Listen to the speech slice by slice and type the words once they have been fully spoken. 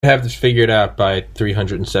have this figured out by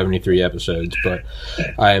 373 episodes, but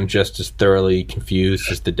I am just as thoroughly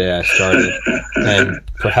confused as the day I started, and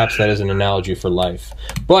perhaps that is an analogy for life.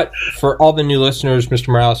 But for all the new listeners, Mr.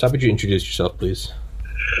 Mireles, how would you introduce yourself, please?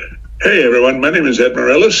 Hey, everyone. My name is Ed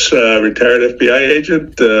Mireles, retired FBI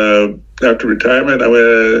agent. After retirement, I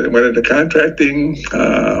went into contracting,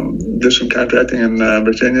 did some contracting in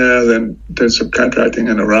Virginia, then did some contracting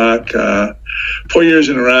in Iraq. 4 years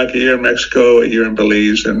in Iraq, a year in Mexico, a year in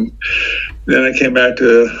Belize, and then I came back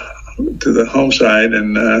to the home side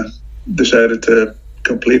and decided to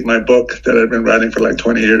complete my book that I've been writing for like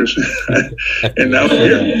 20 years. And now I'm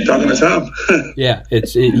here talking to Tom. Yeah,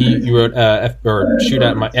 you wrote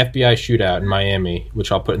FBI Shootout in Miami,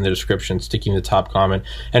 which I'll put in the description, sticking the top comment.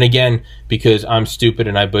 And again, because I'm stupid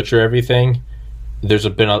and I butcher everything, there's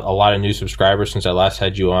been a lot of new subscribers since I last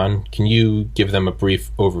had you on. Can you give them a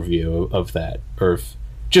brief overview of that? Or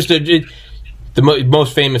just the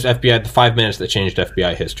most famous FBI, the 5 minutes that changed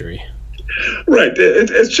FBI history. Right.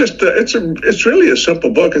 It's really a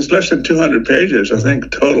simple book. It's less than 200 pages, I think,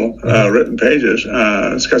 total written pages.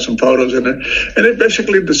 It's got some photos in it, and it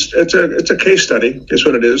basically it's a case study. Is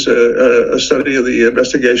what it is, a study of the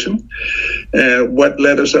investigation and what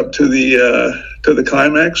led us up to the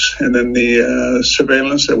climax, and then the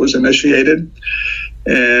surveillance that was initiated,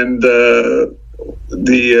 and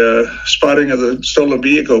the spotting of the stolen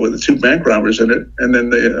vehicle with the two bank robbers in it, and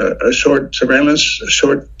then a short surveillance,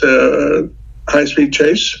 high-speed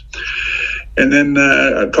chase, and then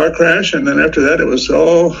a car crash, and then after that, it was,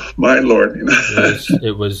 oh my Lord, you know.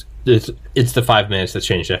 It's the 5 minutes that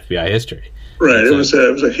changed FBI history. Right. It was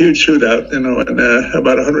a huge shootout, and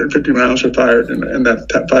about 150 rounds were fired in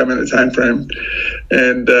that 5 minute time frame,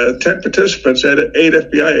 and 10 participants, 8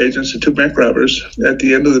 FBI agents and 2 bank robbers. At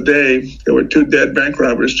the end of the day, there were 2 dead bank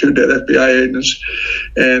robbers, 2 dead FBI agents,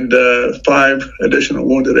 and 5 additional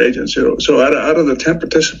wounded agents. So out of the 10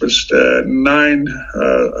 participants, 9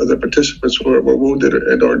 of the participants were wounded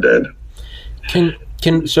and or dead.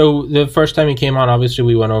 So the first time he came on, obviously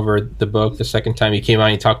we went over the book. The second time he came on,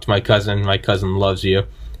 he talked to my cousin. My cousin loves you,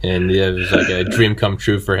 and it was like a dream come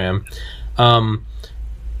true for him. And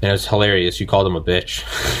it was hilarious. You called him a bitch.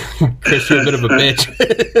 Chris, you're a bit of a bitch.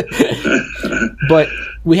 But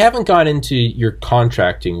we haven't gone into your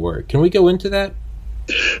contracting work. Can we go into that?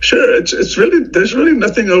 Sure. It's really, there's really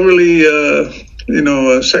nothing overly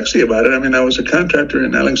sexy about it. I mean, I was a contractor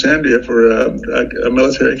in Alexandria for a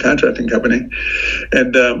military contracting company,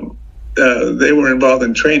 and they were involved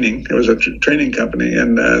in training. It was a training company,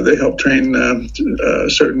 and they helped train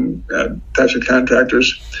certain types of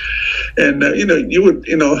contractors. And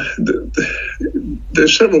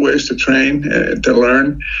there's several ways to train, to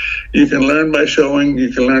learn. You can learn by showing, you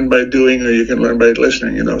can learn by doing, or you can learn by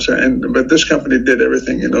listening. But this company did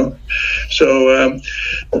everything. So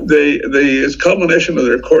the culmination of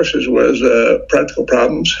their courses was practical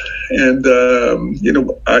problems, and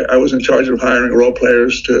I was in charge of hiring role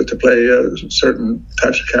players to play certain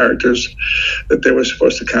types of characters that they were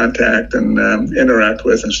supposed to contact and interact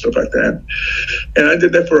with and stuff like that. And I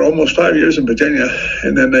did that for almost 5 years in Virginia,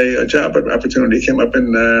 and then a job opportunity came up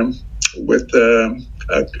with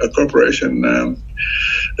a corporation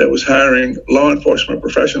that was hiring law enforcement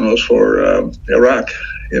professionals for Iraq,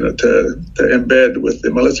 to embed with the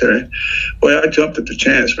military. Boy, I jumped at the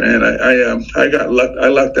chance, man. I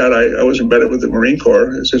lucked out. I was embedded with the Marine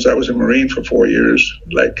Corps since I was a Marine for 4 years,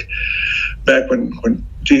 like back when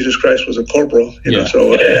Jesus Christ was a corporal,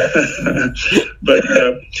 So, but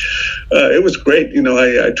it was great.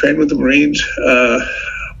 I trained with the Marines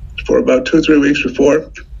for about 2 or 3 weeks before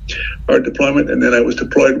our deployment, and then I was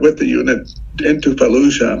deployed with the unit into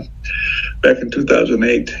Fallujah back in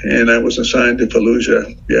 2008, and I was assigned to Fallujah,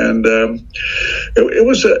 and it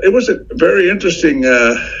was a very interesting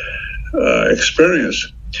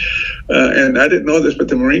experience. And I didn't know this, but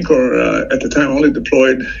the Marine Corps at the time only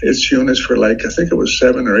deployed its units for I think it was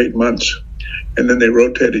 7 or 8 months. And then they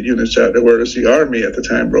rotated units out, whereas the Army at the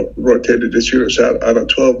time rotated its units out on a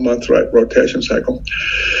 12-month rotation cycle.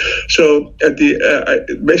 So at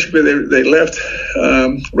basically they left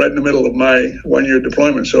right in the middle of my 1-year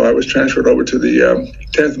deployment. So I was transferred over to the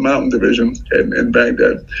 10th Mountain Division in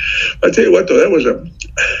Baghdad. I tell you what, though, that was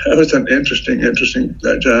an interesting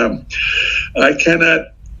job. I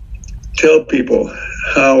cannot tell people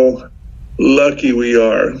how lucky we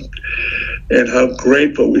are and how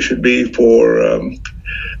grateful we should be for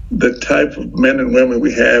the type of men and women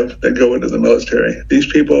we have that go into the military.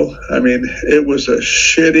 These people, I mean, it was a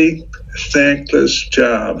shitty, thankless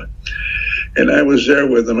job. And I was there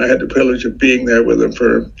with them. I had the privilege of being there with them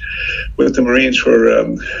with the Marines for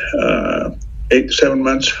 8 to 7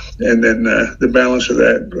 months, and then the balance of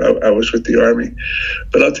that I was with the Army.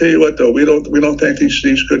 But I'll tell you what, though, we don't thank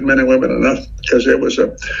these good men and women enough, because it was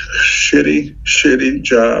a shitty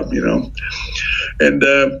job, you know. And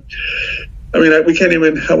I mean, I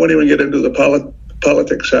won't even get into the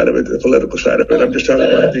politics side of it, the political side of it. I'm just talking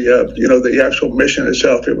about the actual mission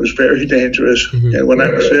itself. It was very dangerous. Mm-hmm. And when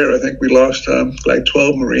I was there, I think we lost like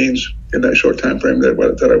 12 Marines in that short time frame that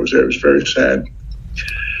I was there. It was very sad.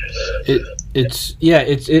 It's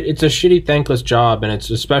a shitty, thankless job, and it's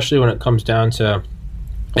especially when it comes down to.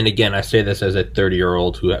 And again, I say this as a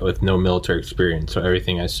 30-year-old with no military experience, so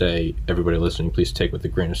everything I say, everybody listening, please take with a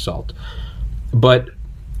grain of salt. But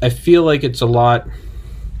I feel like it's a lot,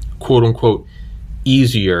 quote unquote,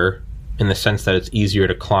 easier in the sense that it's easier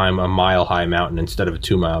to climb a mile-high mountain instead of a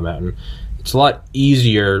 2-mile mountain. It's a lot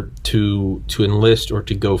easier to enlist or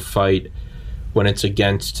to go fight when it's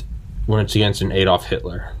against an Adolf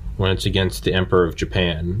Hitler, when it's against the Emperor of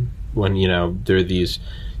Japan, when there are these,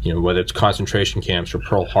 whether it's concentration camps or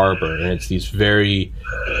Pearl Harbor, and it's these very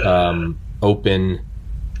open,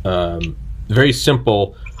 very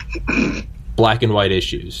simple black and white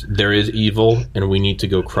issues. There is evil, and we need to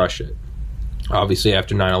go crush it. Obviously,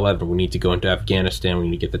 after 9/11, we need to go into Afghanistan. We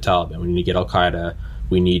need to get the Taliban. We need to get Al Qaeda.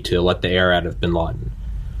 We need to let the air out of Bin Laden.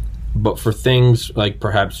 But for things like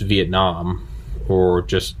perhaps Vietnam, or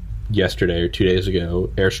just yesterday or 2 days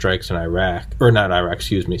ago, airstrikes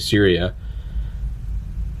in Syria,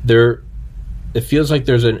 it feels like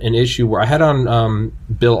there's an issue where I had on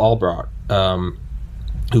Bill Albrock,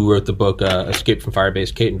 who wrote the book Escape from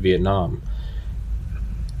Firebase Kate in Vietnam.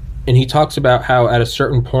 And he talks about how at a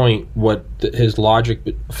certain point his logic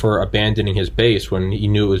for abandoning his base when he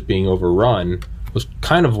knew it was being overrun was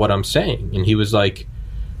kind of what I'm saying. And he was like,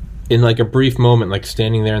 in like a brief moment, like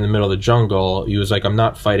standing there in the middle of the jungle, he was like, I'm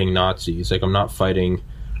not fighting Nazis. Like, I'm not fighting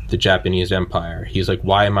the Japanese Empire. He's like,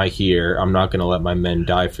 why am I here? I'm not going to let my men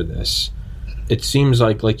die for this. It seems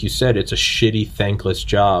like you said, it's a shitty, thankless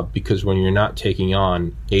job, because when you're not taking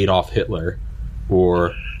on Adolf Hitler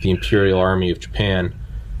or the Imperial Army of Japan,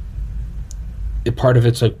 part of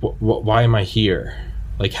it's like, why am I here?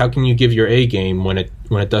 Like, how can you give your A game when it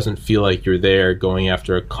doesn't feel like you're there going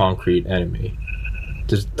after a concrete enemy?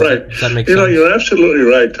 Does that make sense? You're absolutely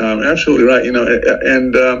right, Tom. Absolutely right.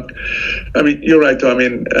 And I mean, you're right, Tom. I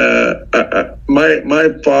mean, my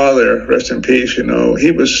father, rest in peace.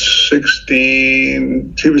 He was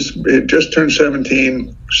 16. He had just turned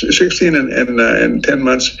 17. 16 and 10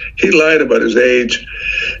 months. He lied about his age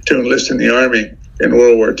to enlist in the Army in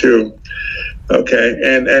World War II. Okay,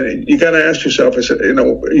 and you got to ask yourself,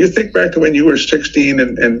 you think back to when you were 16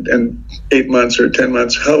 and 8 months or 10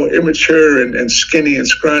 months, how immature and skinny and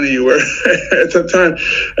scrawny you were at the time.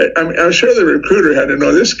 I'm sure the recruiter had to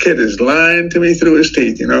know, this kid is lying to me through his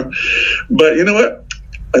teeth, But you know what?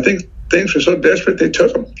 I think things were so desperate, they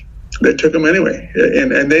took him. They took him anyway,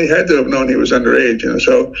 and they had to have known he was underage.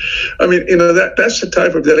 So, I mean, that's the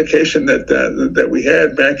type of dedication that we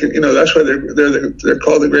had back. That's why they're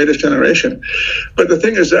called the greatest generation. But the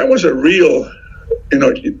thing is, that was a real,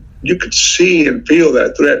 you could see and feel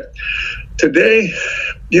that threat. Today,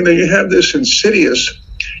 you have this insidious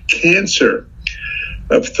cancer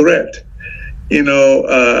of threat.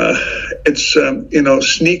 It's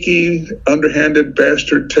sneaky, underhanded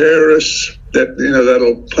bastard terrorists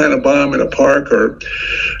that'll plant a bomb in a park or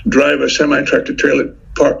drive a semi-tractor trailer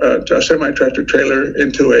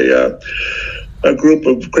into a group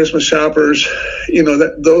of Christmas shoppers.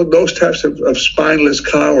 Those types of spineless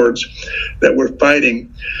cowards that we're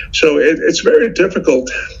fighting. So it's very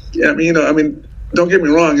difficult. I mean, don't get me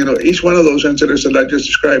wrong, each one of those incidents that I just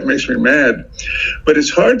described makes me mad. But it's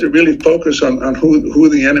hard to really focus on who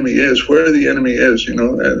the enemy is, where the enemy is, and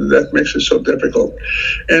that makes it so difficult.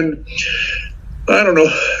 And I don't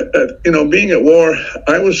know, being at war,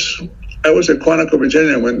 I was at Quantico,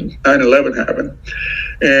 Virginia when 9/11 happened.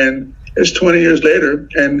 And it's 20 years later,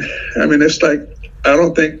 and I mean, it's like, I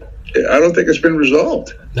don't think it's been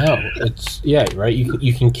resolved. No, right.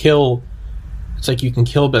 You can kill. It's like you can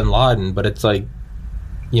kill Bin Laden, but it's like,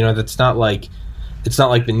 it's not like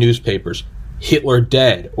the newspapers, Hitler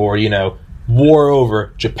dead, or war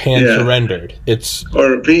over, Japan surrendered.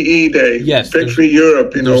 Or VE Day, yes, Victory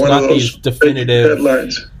Europe. There's one not of those these definitive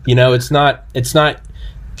headlines. It's not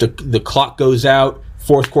the clock goes out,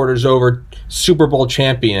 fourth quarter's over, Super Bowl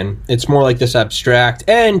champion. It's more like this abstract,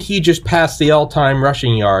 and he just passed the all-time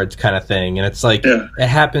rushing yards kind of thing. And it's like, it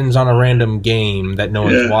happens on a random game that no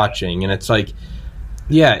one's watching, and it's like,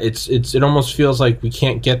 it almost feels like we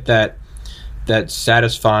can't get that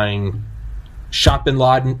satisfying shot Bin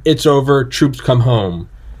Laden, it's over, troops come home.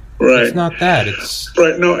 Right. It's not that. It's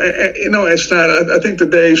right. No, it's not. I think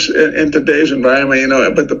in today's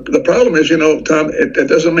environment, but the problem is, Tom, it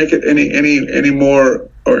doesn't make it any more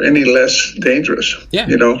or any less dangerous. Yeah.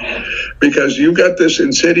 Because you've got this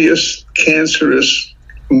insidious, cancerous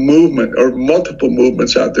movement or multiple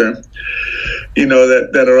movements out there,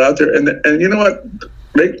 that are out there, and you know what?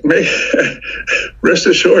 Rest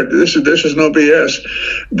assured, this is no BS.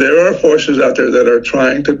 There are forces out there that are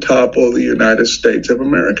trying to topple the United States of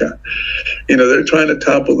America. They're trying to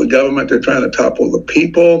topple the government. They're trying to topple the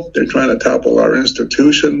people. They're trying to topple our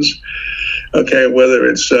institutions. Okay, whether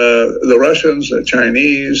it's the Russians, the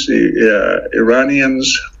Chinese, the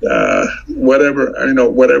Iranians, whatever,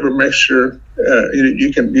 whatever mixture,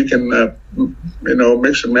 you can mix and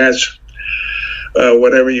match.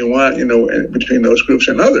 Whatever you want, between those groups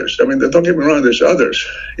and others. I mean, don't get me wrong, there's others,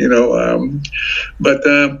 but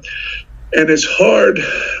and it's hard.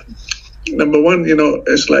 Number one,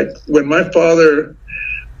 it's like when my father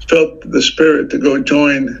felt the spirit to go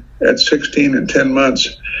join at 16 and 10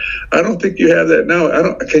 months. I don't think you have that now.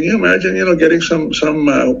 Can you imagine, getting some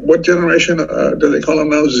what generation do they call them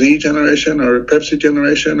now? Z generation or Pepsi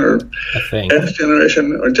generation or X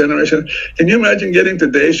generation or generation? Can you imagine getting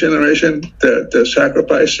today's generation to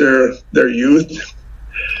sacrifice their youth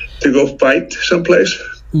to go fight someplace?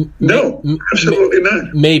 No, absolutely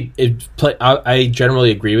not. Maybe I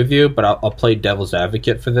generally agree with you, but I'll play devil's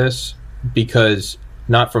advocate for this because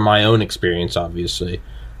not from my own experience, obviously.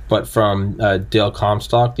 But from Dale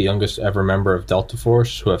Comstock, the youngest ever member of Delta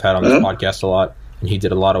Force, who I've had on this podcast a lot, and he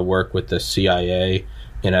did a lot of work with the CIA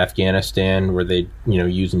in Afghanistan, where they,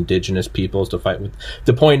 use indigenous peoples to fight with.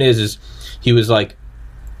 The point is he was like,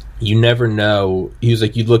 you never know. He was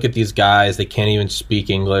like, you look at these guys, they can't even speak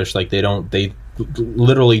English, like they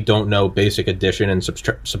literally don't know basic addition and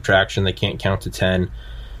subtraction. They can't count to 10.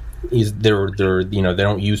 They're they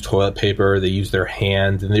don't use toilet paper, they use their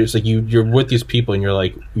hand, and there's like you're with these people and you're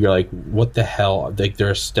like what the hell, like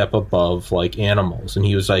they're a step above like animals. And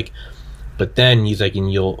he was like, but then he's like,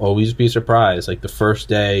 and you'll always be surprised, like the first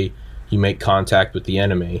day you make contact with the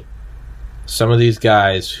enemy, some of these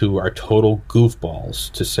guys who are total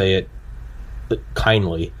goofballs, to say it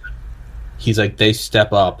kindly, he's like, they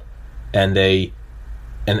step up and they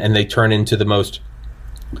turn into the most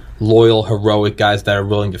loyal, heroic guys that are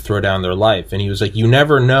willing to throw down their life. And he was like, you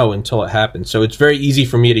never know until it happens. So it's very easy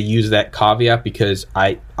for me to use that caveat because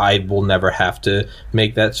I will never have to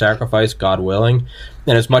make that sacrifice, God willing.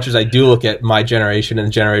 And as much as I do look at my generation and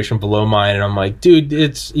the generation below mine, and I'm like, dude,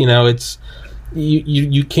 it's you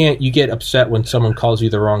can't, you get upset when someone calls you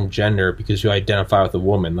the wrong gender because you identify with a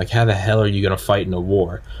woman. Like, how the hell are you going to fight in a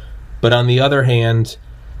war? But on the other hand,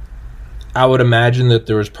 I would imagine that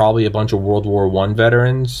there was probably a bunch of World War I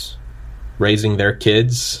veterans raising their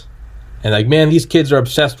kids. And like, man, these kids are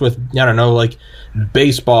obsessed with, I don't know, like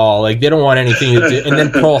baseball. Like, they don't want anything to do. And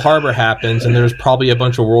then Pearl Harbor happens, and there's probably a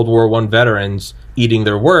bunch of World War I veterans eating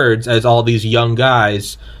their words as all these young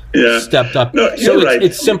guys stepped up. No, so right.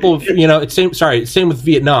 It's simple, same with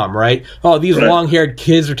Vietnam, right? Oh, these long-haired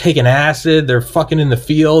kids are taking acid. They're fucking in the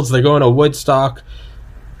fields. They're going to Woodstock.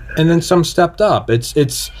 And then some stepped up.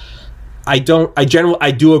 I do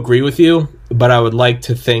agree with you, but I would like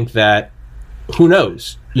to think that, who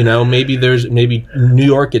knows? Maybe New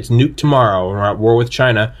York gets nuked tomorrow, and we're at war with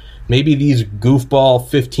China. Maybe these goofball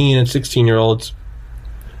 15 and 16-year-olds,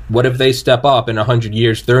 what if they step up in 100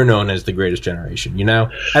 years? They're known as the greatest generation. I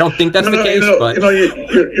don't think that's the case. But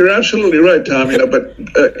you're absolutely right, Tom. But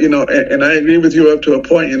and I agree with you up to a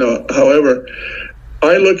point. However,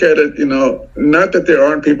 I look at it. Not that there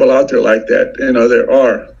aren't people out there like that. There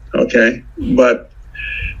are. Okay, but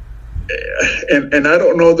and I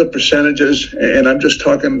don't know the percentages, and I'm just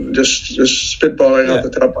talking, just spitballing off the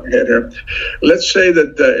top of my head here. Let's say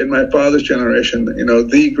that in my father's generation,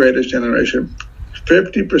 the greatest generation,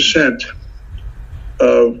 50%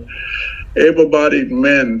 of able-bodied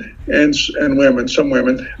men and women, some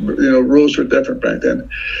women, rules were different back then.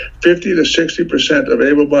 50 to 60% of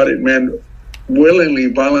able-bodied men willingly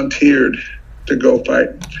volunteered to go fight.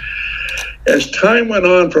 As time went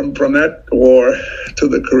on from that war to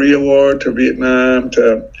the Korea War to Vietnam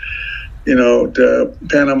to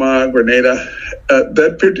Panama, Grenada,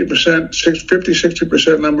 that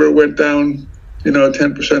 50-60% number went down,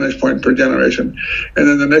 10 percentage point per generation. And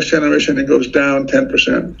then the next generation, it goes down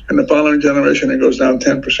 10%. And the following generation, it goes down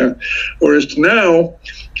 10%. Whereas now,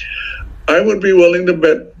 I would be willing to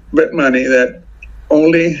bet money that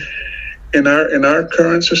only in our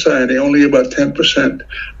current society, only about 10%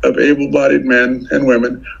 of able-bodied men and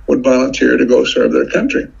women would volunteer to go serve their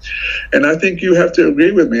country. And I think you have to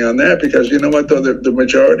agree with me on that, because you know what, though, the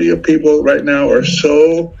majority of people right now are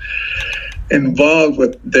so involved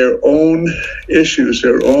with their own issues,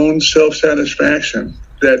 their own self-satisfaction,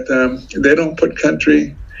 that they don't put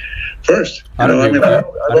country first. I'd agree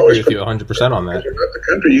with you 100% on that. The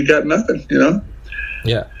country, you got nothing, you know?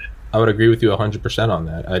 Yeah, I would agree with you 100% on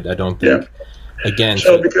that. I don't think. Yeah. Again,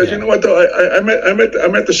 so because you know what though,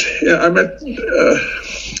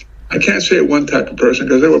 I can't say one type of person,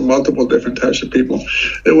 because there were multiple different types of people.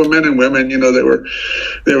 There were men and women, you know. They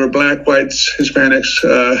were black, whites, Hispanics,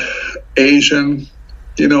 Asian,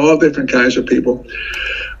 you know, all different kinds of people.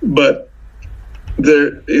 But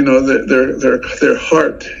their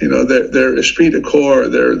heart, you know, their esprit de corps,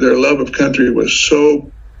 their love of country was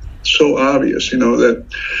so obvious, you know, that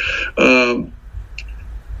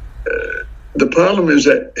the problem is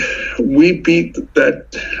that we beat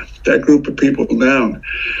that group of people down.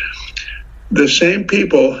 The same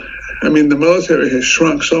people, I mean, the military has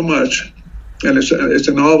shrunk so much, and it's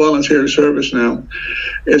an all-volunteer service now.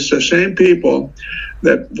 It's the same people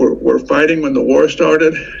that were fighting when the war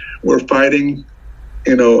started, were fighting,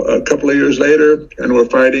 you know, a couple of years later, and we're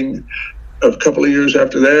fighting a couple of years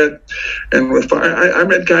after that. And I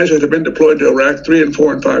met guys that have been deployed to Iraq 3 and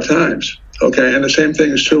 4 and 5 times. Okay, and the same thing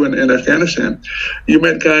is true in Afghanistan. You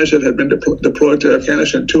met guys that had been deployed to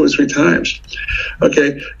Afghanistan 2 or 3 times.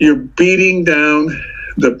 Okay, you're beating down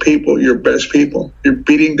the people, your best people. You're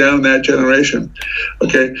beating down that generation.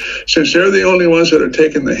 Okay, since they're the only ones that are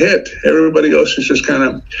taking the hit, everybody else is just kind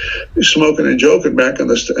of smoking and joking back in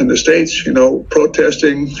the States, you know,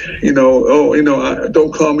 protesting, you know, oh, you know,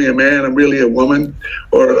 don't call me a man, I'm really a woman,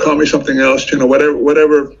 or call me something else, you know,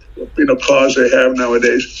 whatever, you know, cause they have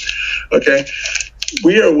nowadays. Okay,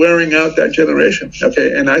 we are wearing out that generation.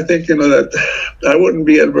 Okay, and I think, you know, that I wouldn't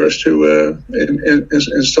be adverse to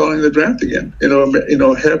installing the draft again. You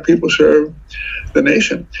know, have people serve the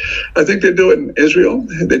nation. I think they do it in Israel.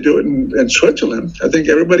 They do it in Switzerland. I think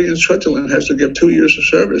everybody in Switzerland has to give 2 years of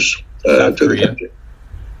service to the country.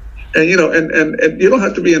 And you know, and you don't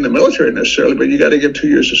have to be in the military necessarily, but you got to give 2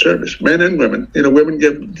 years of service, men and women. You know, women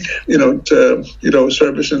give, you know,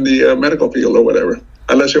 service in the medical field or whatever.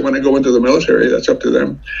 Unless they want to go into the military, that's up to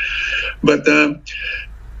them. But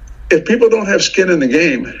if people don't have skin in the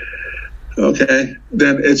game, okay,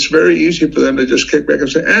 then it's very easy for them to just kick back and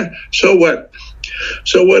say, so what?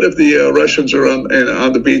 So what if the Russians are on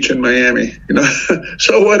the beach in Miami? You know,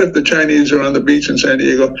 so what if the Chinese are on the beach in San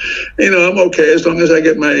Diego? You know, I'm okay as long as I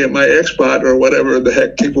get my Xbox or whatever the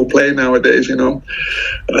heck people play nowadays. You know,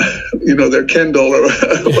 their Kindle or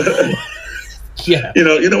whatever. Yeah.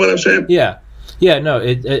 You know what I'm saying? Yeah. Yeah, no,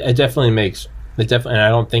 it definitely makes and I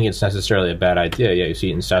don't think it's necessarily a bad idea. Yeah, you see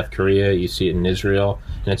it in South Korea, you see it in Israel,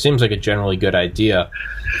 and it seems like a generally good idea.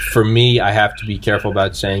 For me, I have to be careful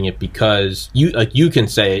about saying it because you can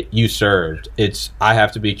say it, you served. I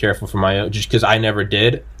have to be careful for my own, just because I never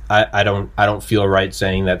did. I don't feel right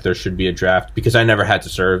saying that there should be a draft because I never had to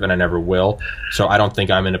serve and I never will. So I don't think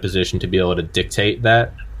I'm in a position to be able to dictate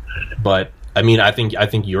that. But I mean, I think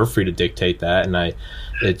you're free to dictate that, and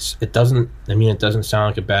it doesn't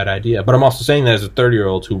sound like a bad idea. But I'm also saying that as a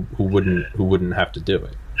 30-year-old who wouldn't have to do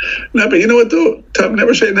it. No, but you know what, though? Tom,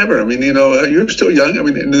 never say never. I mean, you know, you're still young. I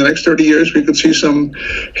mean, in the next 30 years, we could see some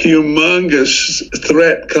humongous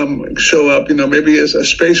threat show up, you know, maybe as a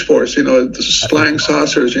space force, you know, flying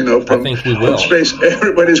saucers, you know, from space.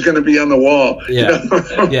 Everybody's going to be on the wall. Yeah. You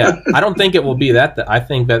know? Yeah. I don't think it will be that. I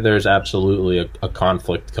think that there's absolutely a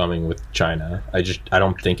conflict coming with China. I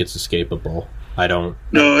don't think it's escapable. I don't.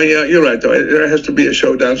 No, yeah, you're right. Though there has to be a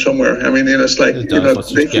showdown somewhere. I mean, you know, it's like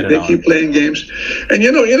they keep playing games, and you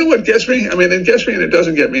know what gets me? I mean, it gets me, and it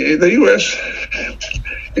doesn't get me. The U.S.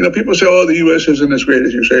 You know, people say, "Oh, the U.S. isn't as great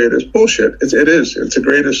as you say it is." Bullshit. It is. It's the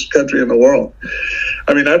greatest country in the world.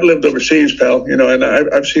 I mean, I've lived overseas, pal. You know, and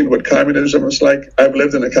I've seen what communism is like. I've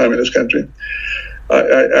lived in a communist country.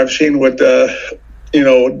 I've seen what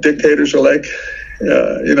dictators are like.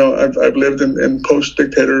 You know, I've lived in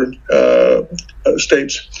post-dictator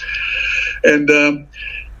states, and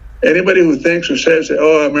anybody who thinks or says that,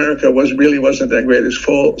 oh, America wasn't that great is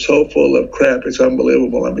so full of crap. It's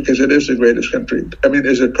unbelievable, because it is the greatest country. I mean,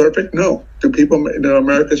 is it perfect? No. Do people,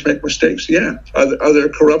 Americans make mistakes? Yeah. Are there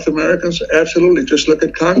corrupt Americans? Absolutely. Just look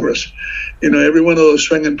at Congress. You know, every one of those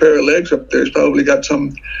swinging pair of legs up there's probably got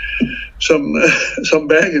some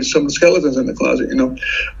baggage, some skeletons in the closet. You know,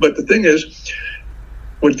 but the thing is,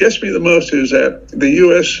 what gets me the most is that the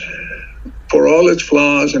U.S., for all its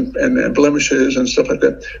flaws and blemishes and stuff like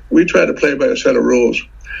that, we try to play by a set of rules.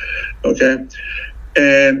 Okay,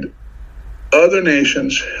 and other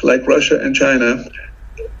nations like Russia and China,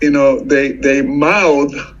 they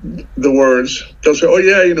mouth the words. They'll say, "Oh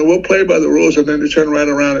yeah, we'll play by the rules," and then they turn right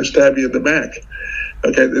around and stab you in the back.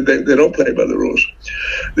 Okay, they don't play by the rules.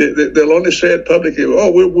 They'll only say it publicly. Oh,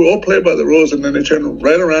 we'll all play by the rules, and then they turn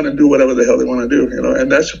right around and do whatever the hell they want to do.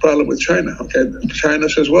 And that's the problem with China. Okay, China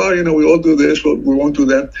says, well, we all do this, we won't do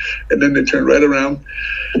that, and then they turn right around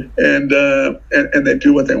and they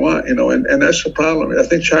do what they want. And that's the problem. I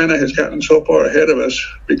think China has gotten so far ahead of us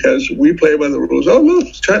because we play by the rules. Oh,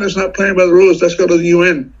 look, China's not playing by the rules. Let's go to the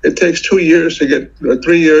UN. It takes 2 years to get, or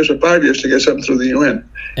 3 years, or 5 years to get something through the UN.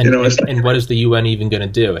 And what is the UN even going to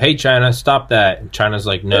do? Hey, China, stop that! And China's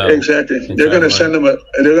like, no. Exactly. They're going to send them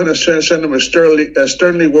a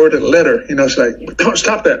sternly worded letter. It's like, don't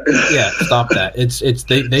stop that. Yeah, stop that.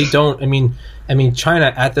 They don't. I mean,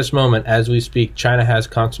 China at this moment, as we speak, China has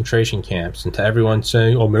concentration camps, and to everyone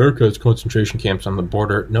saying, "Oh, America has concentration camps on the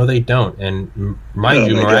border," no, they don't. And mind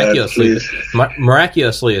you,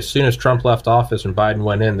 miraculously, as soon as Trump left office and Biden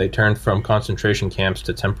went in, they turned from concentration camps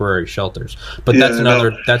to temporary shelters. But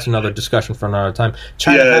that's another discussion for another time.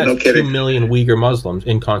 China has 2 million Uyghur Muslims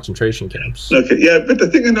in concentration camps. Okay, yeah, but the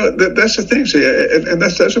thing, that's the thing. See, and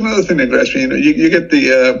that's another thing that grabs me. You get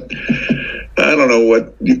the. I don't know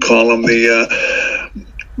what you call them, the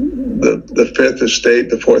fifth estate,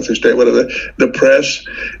 the fourth estate, whatever, the press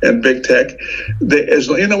and big tech. As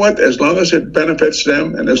long as it benefits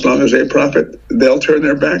them and as long as they profit, they'll turn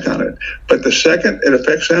their back on it. But the second it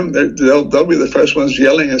affects them, they'll be the first ones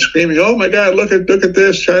yelling and screaming, "Oh my God, look at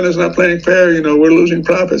this! China's not playing fair. We're losing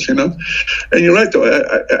profits." And you're right, though.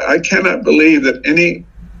 I cannot believe that any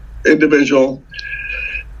individual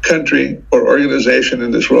country or organization in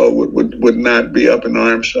this world would not be up in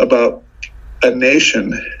arms about a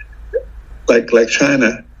nation like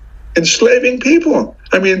China enslaving people.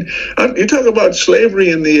 You talk about slavery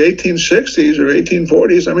in the 1860s or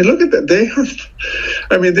 1840s. Look at that. They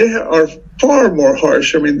are far more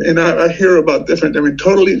harsh. And I hear about different,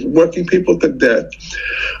 totally working people to death,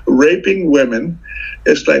 raping women.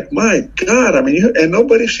 It's like, my God. And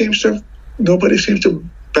nobody seems to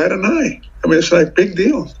bat an eye. It's like big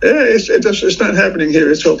deal. Yeah, it's not happening here.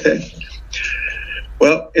 It's okay.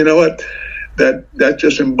 Well, you know what? That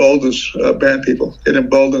just emboldens bad people. It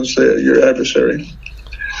emboldens your adversary.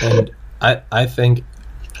 And I think,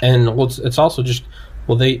 it's also just,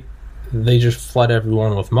 they just flood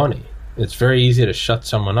everyone with money. It's very easy to shut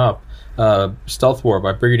someone up. Stealth War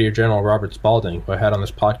by Brigadier General Robert Spalding, who I had on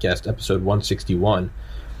this podcast, episode 161.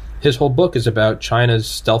 His whole book is about China's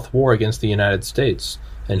stealth war against the United States.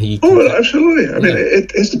 And absolutely.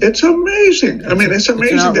 It's amazing. It's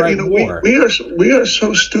amazing that we are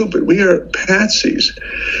so stupid. We are patsies.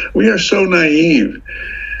 We are so naive.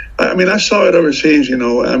 I saw it overseas.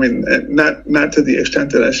 Not to the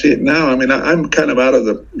extent that I see it now. I'm kind of out of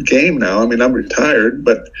the game now. I'm retired,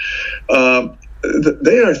 but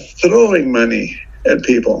they are throwing money at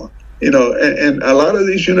people. And a lot of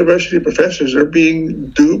these university professors are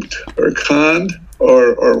being duped or conned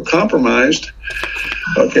or compromised,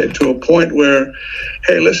 to a point where,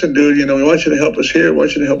 hey, listen, dude, we want you to help us here, we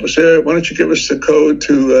want you to help us there. Why don't you give us the code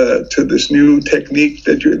to this new technique,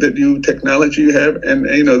 that new technology you have? And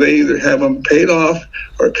they either have them paid off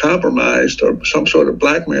or compromised or some sort of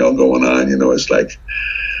blackmail going on. It's like,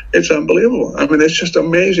 it's unbelievable. It's just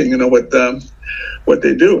amazing, what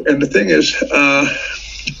they do. And the thing is,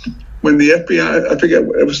 when the FBI, I forget,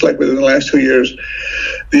 it was like within the last 2 years,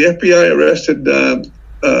 the FBI arrested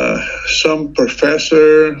some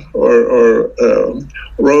professor or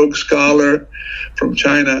rogue scholar from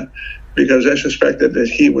China because they suspected that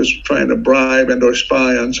he was trying to bribe and or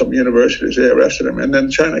spy on some universities. They arrested him. And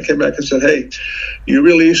then China came back and said, hey, you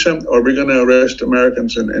release him or we're going to arrest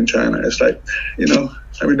Americans in China. It's like,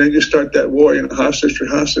 then you start that war, hostage for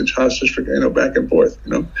hostage, back and forth,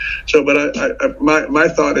 So, but my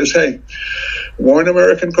thought is, hey, warn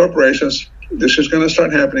American corporations, this is going to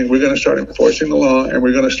start happening. We're going to start enforcing the law, and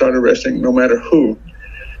we're going to start arresting no matter who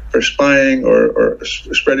for spying or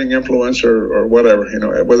spreading influence or whatever,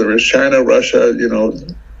 whether it's China, Russia,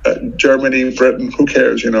 Germany, Britain, who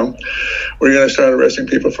cares, We're going to start arresting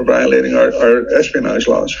people for violating our espionage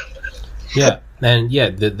laws. Yeah. And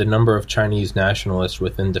the number of Chinese nationalists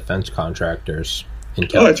within defense contractors in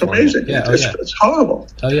California. Oh, it's amazing. Yeah, it's horrible.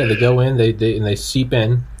 Oh yeah, they go in, they seep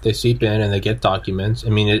in, They seep in and they get documents. I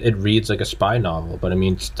mean, it reads like a spy novel, but I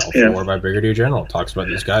mean, it's all forwarded by Brigadier General. It talks about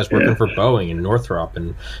these guys working for Boeing and Northrop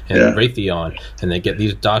and Raytheon, and they get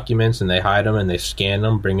these documents and they hide them and they scan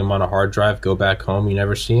them, bring them on a hard drive, go back home. You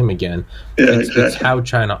never see them again. It's how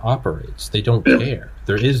China operates. They don't care.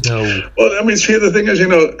 There is no. Well, I mean, see, the thing is,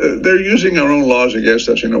 they're using our own laws against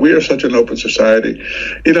us. We are such an open society.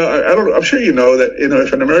 I'm sure you know that.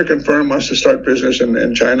 If an American firm wants to start business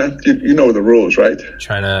in China, you know the rules, right?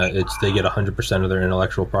 China, they get 100% of their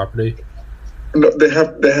intellectual property. No, they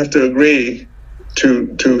have to agree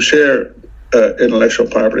to share intellectual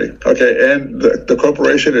property. Okay, and the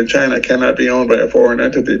corporation in China cannot be owned by a foreign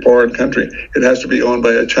entity, foreign country. It has to be owned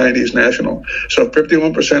by a Chinese national. So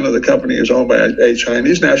 51% of the company is owned by a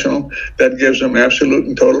Chinese national. That gives them absolute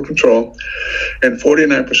and total control, and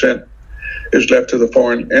 49% is left to the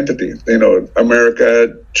foreign entity.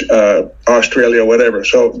 America, Australia, whatever.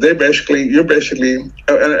 So you're basically,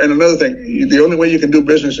 and another thing, the only way you can do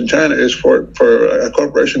business in China is for a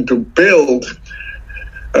corporation to build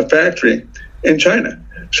a factory in China.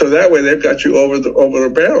 So that way they've got you over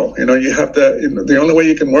the barrel. You have to. The only way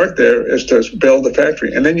you can work there is to build the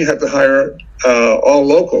factory, and then you have to hire all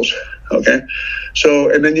locals. Okay,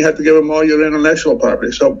 so and then you have to give them all your intellectual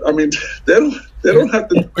property. So I mean, they don't have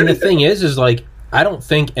to. And the thing is like, I don't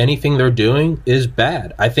think anything they're doing is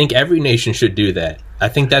bad. I think every nation should do that. I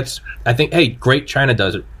think, hey, great, China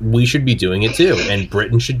does it. We should be doing it too. And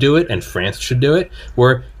Britain should do it, and France should do it,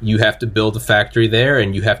 where you have to build a factory there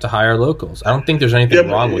and you have to hire locals. I don't think there's anything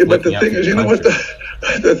wrong with but the thing is,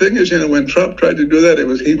 the thing is, when Trump tried to do that,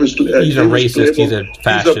 he's a racist, he's a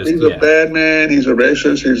fascist. He's a bad man, he's a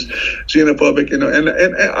racist, he's xenophobic, and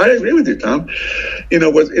I agree with you, Tom.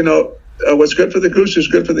 What's good for the goose is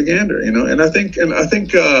good for the gander, and I think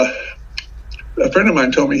a friend of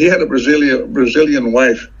mine told me he had a Brazilian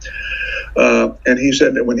wife, and he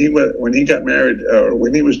said that when he got married, or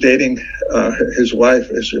when he was dating his wife,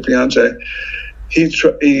 his fiance, he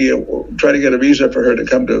tried to get a visa for her to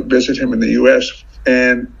come to visit him in the U.S.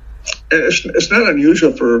 And it's not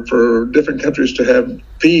unusual for different countries to have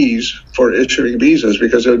fees for issuing visas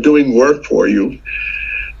because they're doing work for you.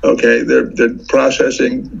 Okay, they're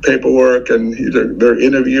processing paperwork and they're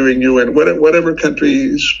interviewing you, and whatever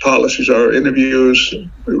country's policies are, interviews,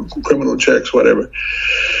 criminal checks, whatever.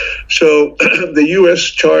 So the U.S.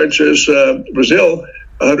 charges Brazil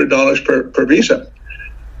 $100 per visa,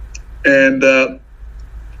 and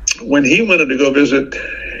when he wanted to go visit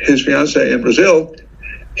his fiancée in Brazil,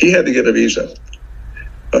 he had to get a visa.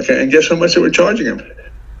 Okay, and guess how much they were charging him?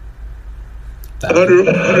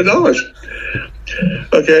 $100.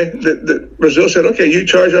 Okay, Brazil said, okay, you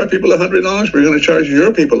charge our people $100, we're going to charge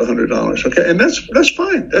your people $100. Okay, and that's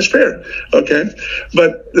fine, that's fair. Okay,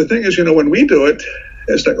 but the thing is, when we do it,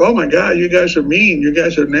 it's like, oh my God, you guys are mean, you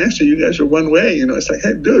guys are nasty, you guys are one way. It's like,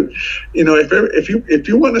 hey, dude, if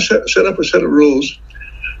you want to set up a set of rules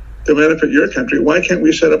to benefit your country, why can't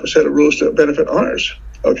we set up a set of rules to benefit ours?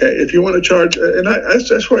 Okay, if you want to charge, and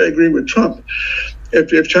that's where I agree with Trump.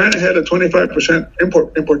 If China had a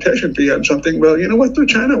 25% importation fee on something, well, you know what? Through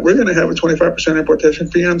China, we're going to have a 25% importation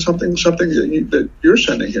fee on something that you're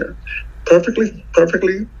sending here. Perfectly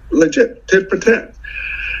legit, tit for tat.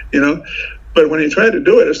 But when he tried to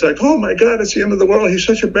do it, it's like, oh my God, it's the end of the world. He's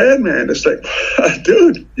such a bad man. It's like,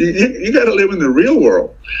 dude, you got to live in the real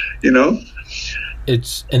world,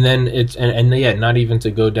 It's not even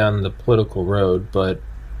to go down the political road, but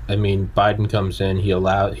I mean, Biden comes in, he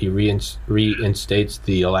reinstates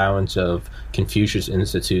the allowance of Confucius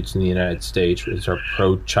Institutes in the United States, which are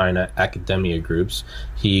pro-China academia groups.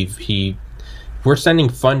 We're sending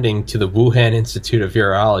funding to the Wuhan Institute of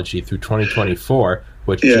Virology through 2024,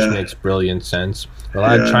 which just makes brilliant sense.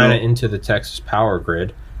 Allowed China into the Texas power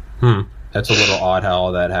grid. That's a little odd how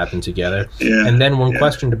all that happened together. Yeah, and then when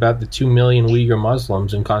questioned about the 2 million Uyghur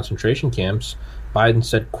Muslims in concentration camps, Biden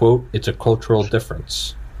said, quote, "It's a cultural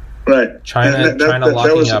difference." Right. China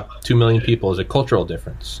locking up 2 million people is a cultural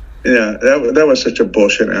difference. Yeah, that was such a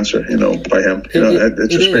bullshit answer, by him. It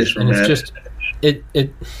just makes me mad.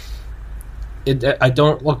 I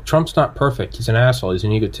don't look. Trump's not perfect. He's an asshole. He's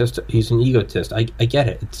an egotist. I get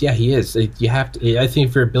it. He is. You have to. I think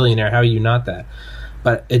if you're a billionaire, how are you not that?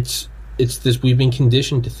 But it's this. We've been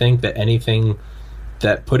conditioned to think that anything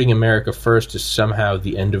that putting America first is somehow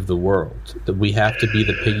the end of the world. That we have to be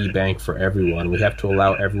the piggy bank for everyone. We have to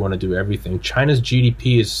allow everyone to do everything. China's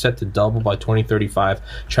GDP is set to double by 2035.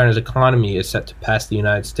 China's economy is set to pass the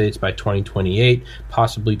United States by 2028,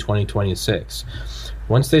 possibly 2026.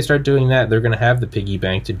 Once they start doing that, they're going to have the piggy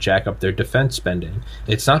bank to jack up their defense spending.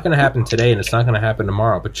 It's not going to happen today, and it's not going to happen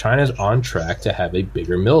tomorrow, but China's on track to have a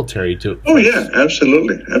bigger military to. Oh yeah,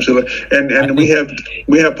 absolutely. And we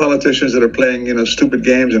have politicians that are playing, stupid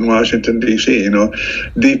games in Washington D.C.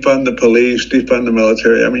 Defund the police, defund the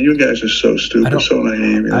military. I mean, you guys are so stupid, so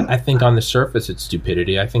naive. I think on the surface it's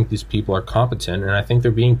stupidity. I think these people are competent, and I think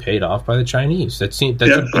they're being paid off by the Chinese. It's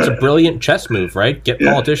a brilliant chess move, right? Get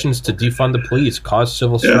politicians to defund the police, cause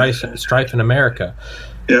civil strife in America.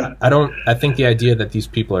 Yeah. I think the idea that these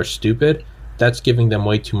people are stupid, that's giving them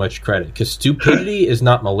way too much credit, because stupidity is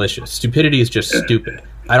not malicious. Stupidity is just stupid.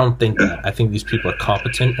 I don't think that. I think these people are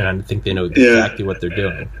competent, and I think they know exactly what they're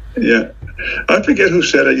doing. Yeah, I forget who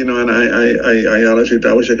said it, and I honestly,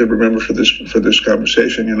 I wish I could remember for this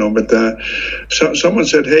conversation, but someone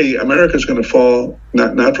said, "Hey, America's going to fall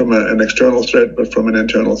not from an external threat, but from an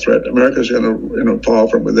internal threat. America's going to, fall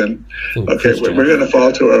from within. Okay, we're going to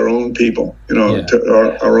fall to our own people,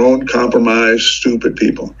 to our own compromised, stupid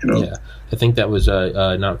people, Yeah. I think that was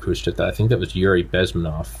not Khrushchev. I think that was Yuri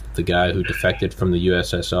Bezmenov, the guy who defected from the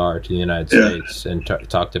USSR to the United States, and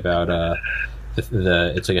talked about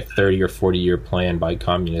it's like a 30 or 40 year plan by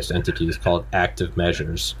communist entities called active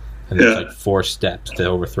measures, and there's like 4 steps to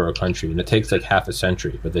overthrow a country, and it takes like half a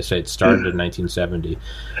century. But they say it started in 1970.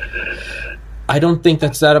 I don't think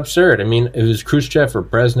that's that absurd. I mean, it was Khrushchev or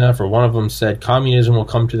Brezhnev or one of them said communism will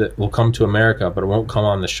come to America, but it won't come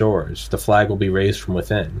on the shores. The flag will be raised from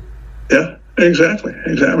within. Yeah, exactly.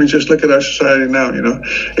 I mean, just look at our society now.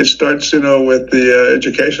 It starts, with the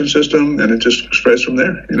education system, and it just spreads from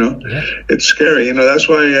there. It's scary. That's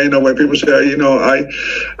why when people say,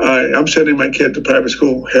 I'm sending my kid to private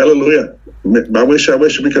school. Hallelujah. I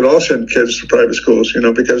wish we could all send kids to private schools.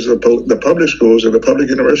 Because the public schools and the public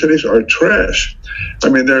universities are trash. I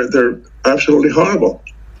mean, they're absolutely horrible.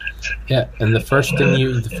 Yeah, and the first thing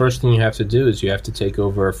you have to do is you have to take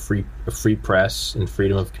over a free press and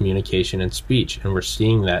freedom of communication and speech, and we're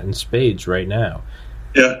seeing that in spades right now.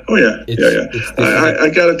 Yeah. Oh yeah.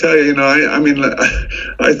 I got to tell you, I'm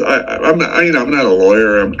not a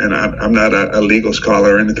lawyer, and I'm not a legal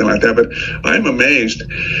scholar or anything like that, but I'm amazed,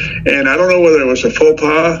 and I don't know whether it was a faux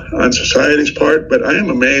pas on society's part, but I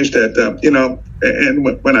am amazed at and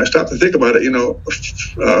when I stop to think about it,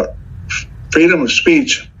 freedom of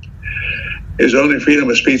speech is only freedom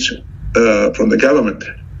of speech from the government.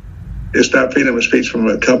 It's not freedom of speech from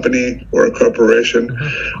a company or a corporation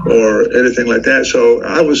or anything like that. So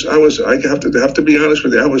I have to be honest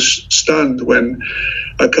with you. I was stunned when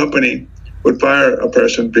a company would fire a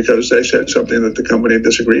person because they said something that the company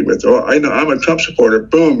disagreed with. Oh, I know, I'm a Trump supporter.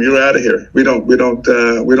 Boom, you're out of here. We don't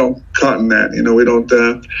cotton that. We don't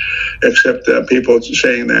accept people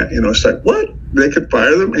saying that. It's like, what? They could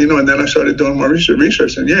fire them. And then I started doing more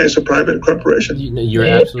research, and it's a private corporation. You're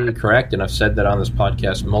absolutely correct, and I've said that on this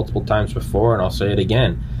podcast multiple times before, and I'll say it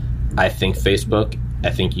again. I think Facebook, I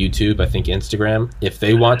think YouTube, I think Instagram, if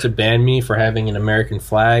they want to ban me for having an American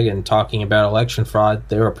flag and talking about election fraud,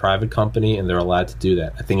 they're a private company and they're allowed to do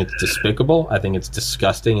that. I think it's despicable. I think it's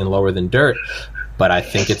disgusting and lower than dirt, but I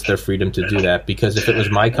think it's their freedom to do that, because if it was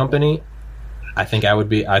my company, I think I would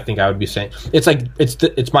be saying, it's like,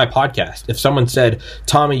 it's my podcast. If someone said,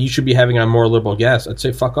 Tommy, you should be having a more liberal guest, I'd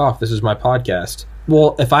say, fuck off. This is my podcast.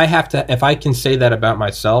 Well, if I can say that about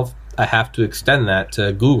myself, I have to extend that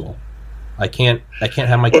to Google. I can't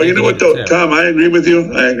have my. Well, you know what, though, Tom, I agree with you.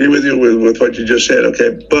 With what you just said.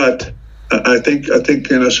 Okay, but I think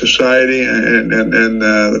society and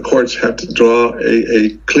the courts have to draw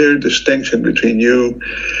a clear distinction between you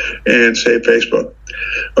and, say, Facebook.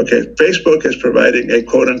 Okay, Facebook is providing a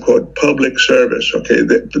quote unquote public service. Okay,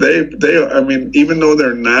 they are, I mean, even though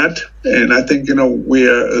they're not, and I think we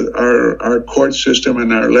our court system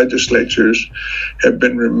and our legislatures have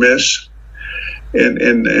been remiss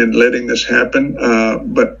in letting this happen.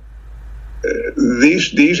 But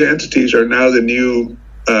these entities are now the new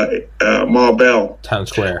Ma Bell. Town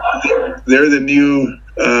Square. They're the new.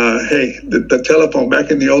 The telephone,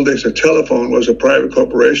 back in the old days, the telephone was a private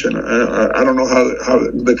corporation. I don't know how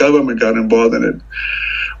the government got involved in it.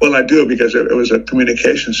 Well, I do, because it was a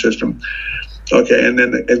communication system. Okay, and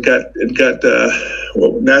then it got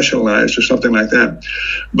nationalized or something like that.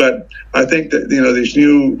 But I think that these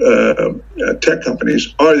new tech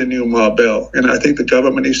companies are the new Ma Bell, and I think the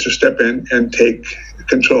government needs to step in and take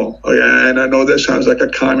control. And I know that sounds like a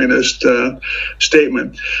communist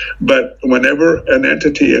statement, but whenever an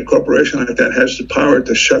entity, a corporation like that, has the power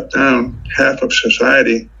to shut down half of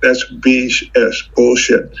society, that's BS,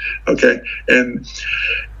 bullshit. Okay, and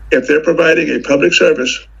if they're providing a public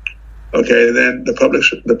service, okay, then the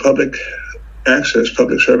public access,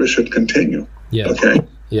 public service should continue. Yeah. Okay.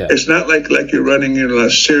 Yeah. It's not like you're running,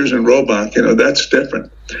 Sears and Roebuck. That's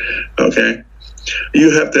different. Okay.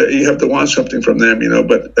 You have to want something from them,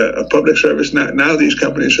 But a public service now these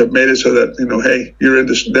companies have made it so that hey,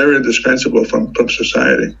 they're indispensable from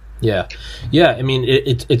society. Yeah. I mean,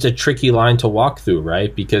 it's a tricky line to walk through,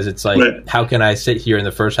 right? Because it's like, right. How can I sit here in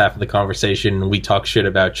the first half of the conversation and we talk shit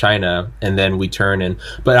about China and then we turn in?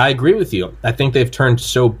 But I agree with you. I think they've turned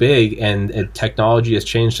so big and technology has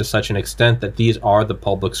changed to such an extent that these are the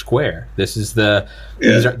public square. This is they're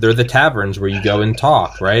the taverns where you go and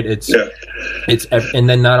talk, right? And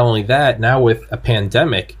then not only that, now with a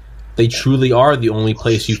pandemic, they truly are the only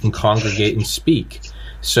place you can congregate and speak.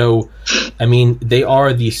 So, I mean, they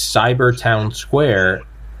are the cyber town square,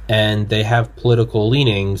 and they have political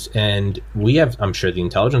leanings, and I'm sure the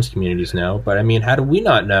intelligence communities know, but I mean, how do we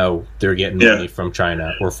not know they're getting money from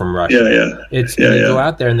China or from Russia? They go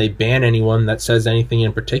out there and they ban anyone that says anything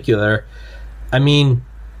in particular. I mean,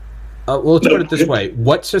 let's put it this way.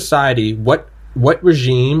 What society, what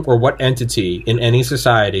regime or what entity in any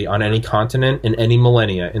society, on any continent, in any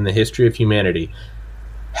millennia in the history of humanity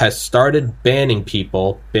has started banning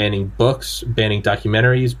people, banning books, banning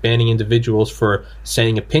documentaries, banning individuals for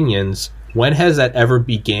saying opinions? When has that ever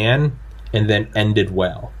began and then ended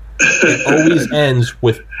well? It always ends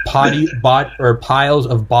with piles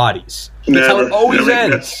of bodies. That's how it always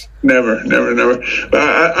ends. Never.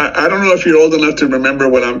 I don't know if you're old enough to remember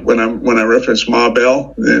when I reference Ma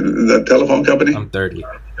Bell, the telephone company. I'm 30.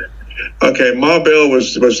 Okay, Ma Bell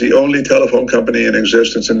was the only telephone company in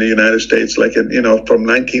existence in the United States, like from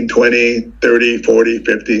 1920, 30, 40,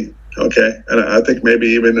 50. Okay, and I think maybe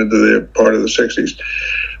even into the part of the 60s.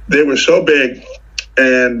 They were so big,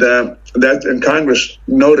 and Congress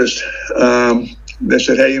noticed. They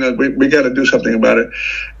said, hey, we got to do something about it.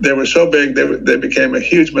 They were so big, they became a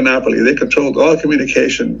huge monopoly. They controlled all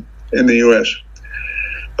communication in the U.S.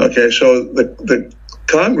 Okay, so the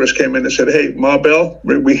Congress came in and said, hey, Ma Bell,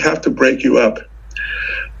 we have to break you up.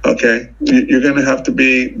 Okay, you're going to have to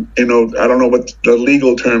be, I don't know what the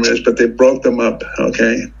legal term is, but they broke them up.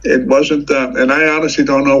 Okay, it wasn't, and I honestly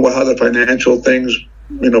don't know how the financial things,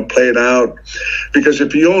 played out, because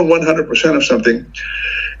if you own 100% of something,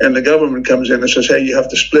 and the government comes in and says, hey, you have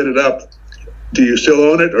to split it up, do you still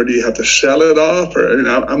own it, or do you have to sell it off? Or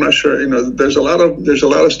I'm not sure. There's a lot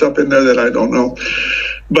of stuff in there that I don't know,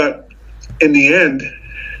 but in the end,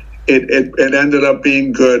 it ended up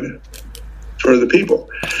being good for the people,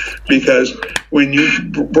 because when you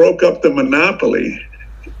broke up the monopoly,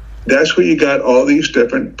 that's where you got all these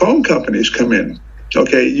different phone companies come in.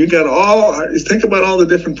 Okay, you got think about all the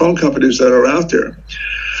different phone companies that are out there.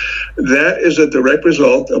 That is a direct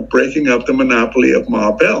result of breaking up the monopoly of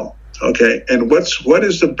Ma Bell. Okay, and what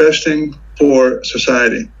is the best thing for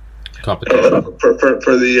society? Competition. For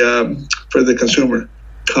the consumer,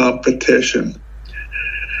 competition.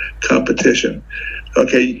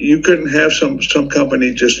 Okay, you couldn't have some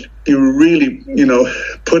company just really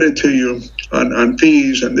put it to you on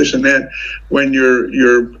fees and this and that when your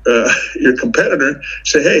competitor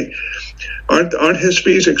say, hey, aren't his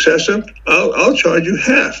fees excessive? I'll charge you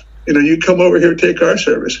half. You come over here, take our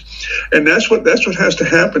service, and that's what has to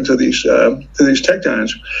happen to these tech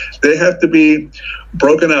giants. They have to be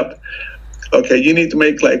broken up. Okay, you need to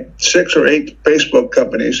make like 6 or 8 Facebook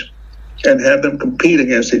companies and have them compete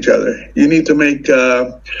against each other. You need to make 6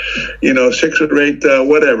 or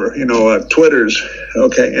 8 Twitters,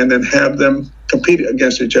 okay, and then have them compete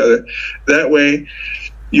against each other. That way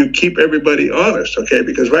you keep everybody honest, okay?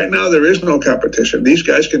 Because right now there is no competition. These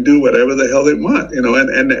guys can do whatever the hell they want,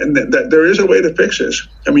 and there is a way to fix this.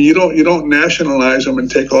 I mean, you don't nationalize them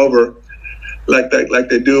and take over like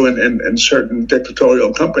they do in certain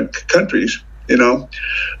dictatorial countries.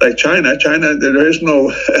 Like China, there is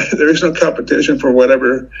no competition for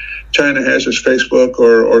whatever China has as Facebook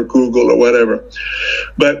or Google or whatever.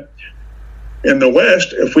 But in the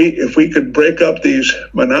West, if we could break up these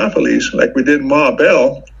monopolies like we did in Ma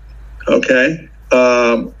Bell, okay,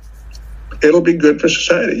 it'll be good for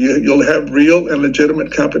society. You'll have real and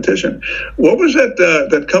legitimate competition. What was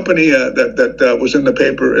that company that was in the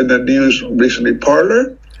paper in the news recently?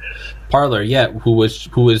 Parler, yeah, who was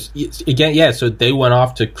again, yeah. So they went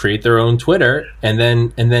off to create their own Twitter, and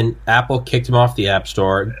then Apple kicked them off the App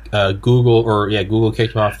Store. Google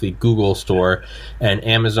kicked them off the Google Store, and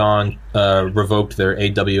Amazon revoked their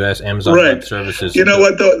AWS Amazon Web Services. You know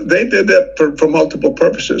what though? They did that for multiple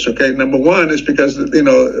purposes. Okay, number one is because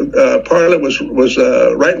Parler was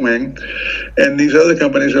right wing, and these other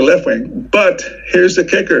companies are left wing. But here's the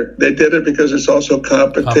kicker: they did it because it's also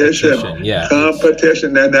competition. Yeah,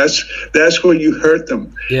 competition, and that's That's where you hurt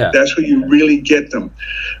them. Yeah. That's where you really get them.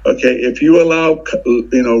 Okay, if you allow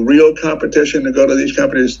real competition to go to these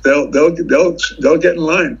companies, they'll get in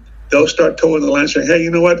line. They'll start towing the line, saying, "Hey, you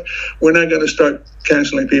know what? We're not going to start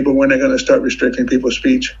canceling people. We're not going to start restricting people's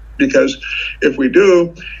speech, because if we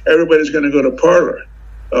do, everybody's going to go to Parler."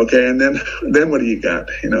 Okay, and then what do you got?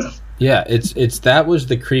 Yeah, it's that was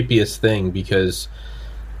the creepiest thing, because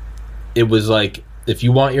it was like, if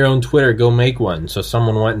you want your own Twitter, go make one. So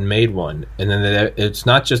someone went and made one, and then it's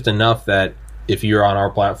not just enough that if you're on our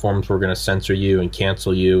platforms, we're going to censor you and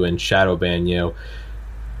cancel you and shadow ban you.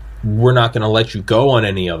 We're not going to let you go on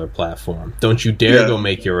any other platform. Don't you dare go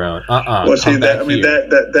make your own. Well, see,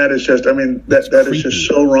 that is just, that is just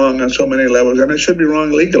so wrong on so many levels, and it should be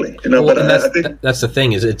wrong legally, Well, but I think that's the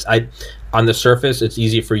thing, is on the surface, it's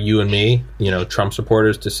easy for you and me, Trump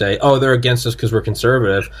supporters, to say, "Oh, they're against us because we're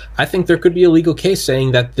conservative." I think there could be a legal case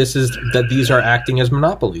saying that these are acting as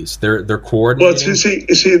monopolies. They're coordinating. Well, see,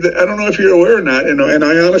 I don't know if you're aware or not, and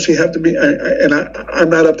I honestly have to be, I'm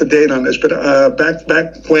not up to date on this, but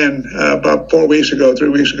back when, about 3 weeks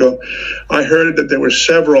ago, I heard that there were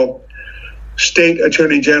several state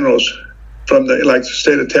attorney generals from the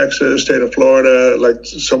state of Texas, state of Florida,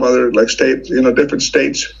 some other state, different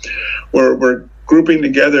states were grouping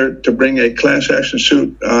together to bring a class action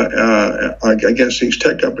suit against these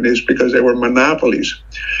tech companies because they were monopolies.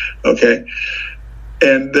 Okay.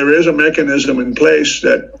 And there is a mechanism in place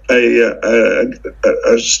that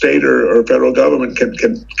a state or federal government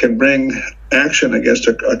can bring action against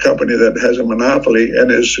a company that has a monopoly,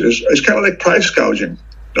 and is kind of like price gouging.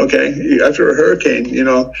 Okay. After a hurricane,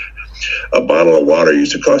 a bottle of water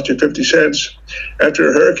used to cost you 50 cents. After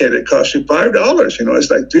a hurricane, it costs you $5. It's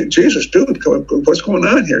like, Jesus, dude, what's going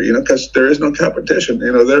on here? Because there is no competition.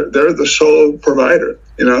 They're the sole provider.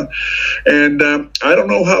 And I don't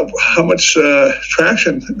know how much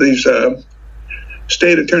traction these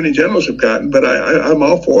state attorney generals have gotten, but I'm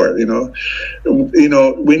all for it.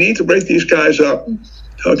 We need to break these guys up.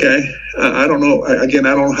 Okay, I don't know. Again,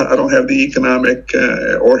 I don't have the economic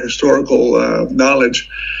or historical knowledge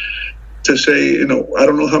to say, I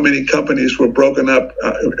don't know how many companies were broken up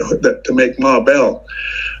to make Ma Bell.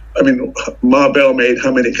 Ma Bell made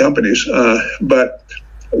how many companies? But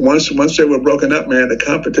once they were broken up, man, the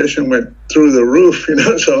competition went through the roof,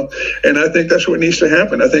 So, and I think that's what needs to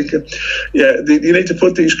happen. I think, you need to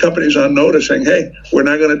put these companies on notice, saying, "Hey, we're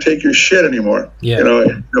not going to take your shit anymore. Yeah.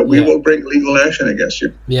 We will bring legal action against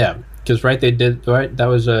you." Yeah, because they did right. That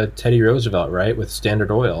was Teddy Roosevelt, right, with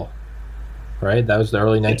Standard Oil. Right, that was the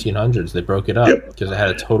early 1900s. They broke it up because it had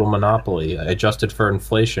a total monopoly. Adjusted for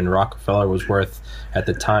inflation, Rockefeller was worth at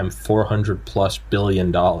the time $400+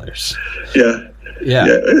 billion. Yeah.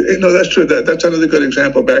 That's true. That's another good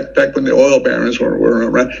example. Back when the oil barons were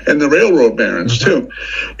around, and the railroad barons too.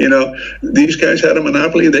 These guys had a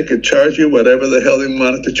monopoly. They could charge you whatever the hell they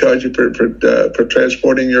wanted to charge you for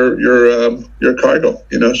transporting your cargo.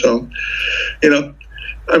 So,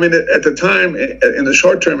 at the time, in the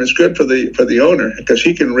short term, it's good for the owner, because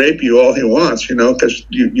he can rape you all he wants, because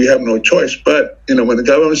you have no choice. But, when the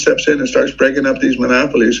government steps in and starts breaking up these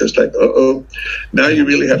monopolies, it's like, now you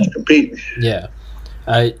really have to compete. Yeah.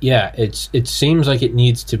 It seems like it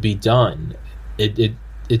needs to be done. It's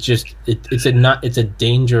a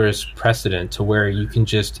dangerous precedent to where you can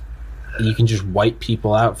just wipe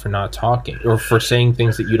people out for not talking or for saying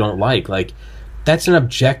things that you don't like. Like, that's an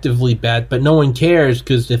objectively bad, but no one cares,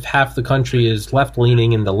 because if half the country is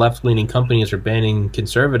left-leaning and the left-leaning companies are banning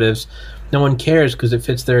conservatives, no one cares because it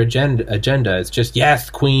fits their agenda. It's just, yes,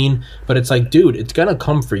 Queen, but it's like, dude, it's going to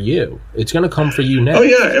come for you. It's going to come for you next. Oh,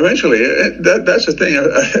 yeah, eventually. That's the thing.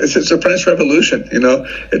 It's the French Revolution,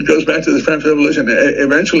 It goes back to the French Revolution.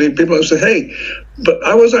 Eventually, people will say, "Hey, but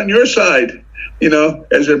I was on your side,"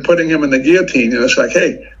 as they're putting him in the guillotine. It's like,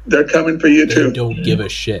 hey, they're coming for you too. They don't give a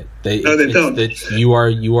shit. They don't. You are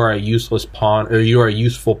a useless pawn, or you are a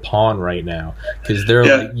useful pawn right now, because they're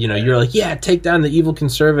like, you're like, yeah, take down the evil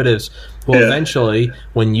conservatives. Well, eventually,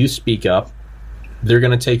 when you speak up, they're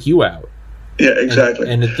going to take you out. Yeah, exactly.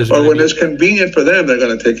 And or when it's convenient for them, they're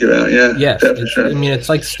going to take you out. Yeah, yes. For sure. It's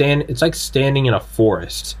like standing in a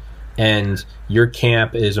forest, and your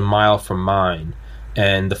camp is a mile from mine,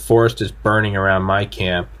 and the forest is burning around my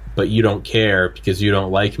camp, but you don't care because you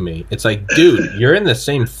don't like me. It's like, dude, you're in the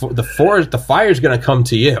same the forest. The fire's going to come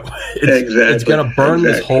to you. It's going to burn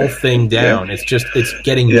this whole thing down. Yeah. It's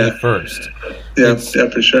getting me first. Yeah,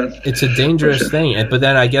 for sure. It's a dangerous thing. But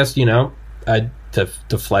then I guess, to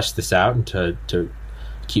flesh this out and to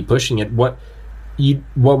keep pushing it, what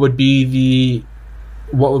would be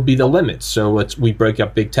the limits? So we break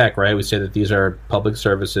up big tech, right? We say that these are public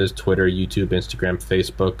services: Twitter, YouTube, Instagram,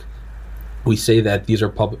 Facebook. we say that these are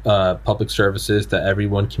public services that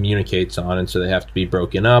everyone communicates on, and so they have to be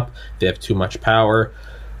broken up. They have too much power.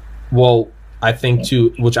 Well, I think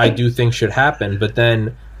which I do think should happen, but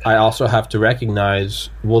then I also have to recognize,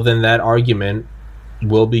 well, then that argument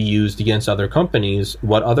will be used against other companies.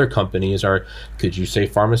 What other companies are? Could you say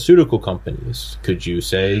pharmaceutical companies? Could you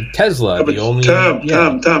say Tesla? Tom,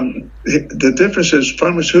 the difference is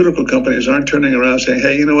pharmaceutical companies aren't turning around saying,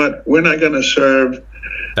 "Hey, you know what? We're not going to serve."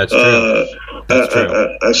 That's true.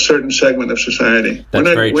 A certain segment of society. We're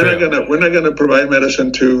not going to provide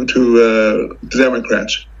medicine to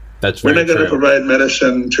Democrats. We're not going to provide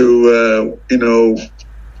medicine to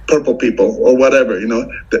purple people or whatever.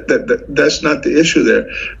 That's not the issue there,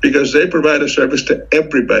 because they provide a service to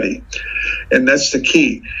everybody, and that's the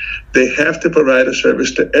key. They have to provide a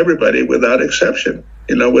service to everybody without exception.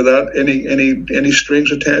 Without any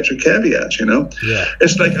strings attached or caveats. Yeah.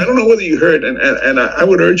 It's like, I don't know whether you heard, and I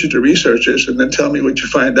would urge you to research this and then tell me what you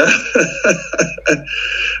find out.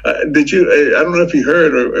 Did you? I don't know if you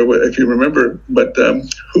heard or if you remember, but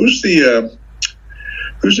who's the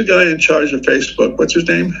guy in charge of Facebook? What's his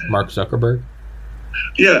name? Mark Zuckerberg.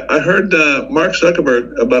 Yeah, I heard Mark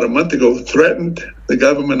Zuckerberg about a month ago threatened the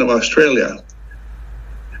government of Australia.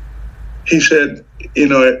 He said,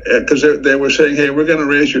 because they were saying, "Hey, we're going to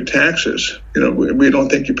raise your taxes. We don't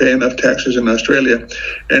think you pay enough taxes in Australia."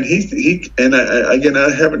 And I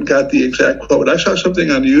haven't got the exact quote. I saw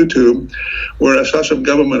something on YouTube where I saw some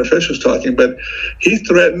government officials talking, but he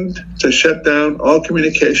threatened to shut down all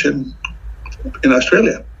communication in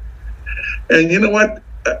Australia. And you know what?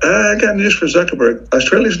 I got news for Zuckerberg.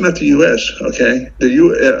 Australia's not the U.S., okay?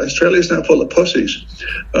 Australia's not full of pussies,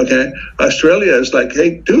 okay? Australia is like,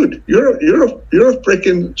 hey, dude, you're a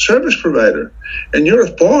freaking service provider, and you're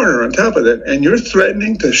a foreigner on top of that, and you're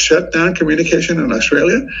threatening to shut down communication in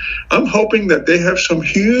Australia? I'm hoping that they have some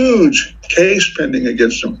huge case pending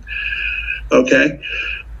against them, okay?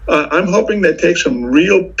 I'm hoping they take some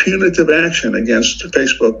real punitive action against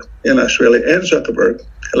Facebook in Australia and Zuckerberg.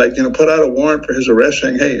 Like, put out a warrant for his arrest,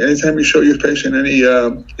 saying, "Hey, anytime you show your face in any,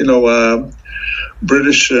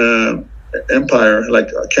 British empire, like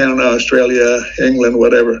Canada, Australia, England,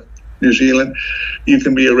 whatever, New Zealand, you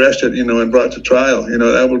can be arrested, and brought to trial.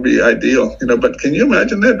 That would be ideal. But can you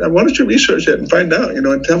imagine that? Why don't you research that and find out?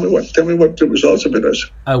 And tell me what the results of it is."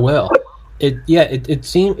 I will. It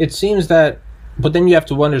seems that. But then you have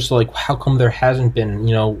to wonder, so like, how come there hasn't been,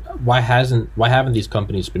 why haven't these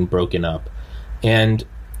companies been broken up? And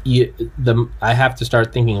I have to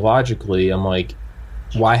start thinking logically. I'm like,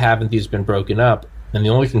 why haven't these been broken up? And the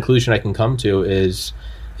only conclusion I can come to is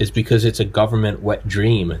because it's a government wet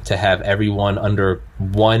dream to have everyone under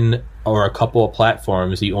one or a couple of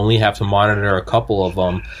platforms. You only have to monitor a couple of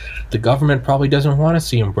them. The government probably doesn't want to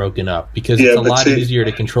see them broken up, because it's a lot easier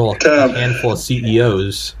to control a handful of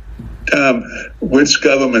CEOs. Tom, which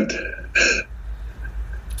government?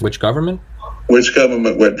 Which government? Which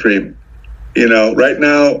government wet dream? Right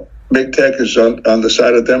now, big tech is on the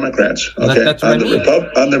side of Democrats. Okay, on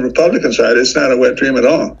the Republican side, it's not a wet dream at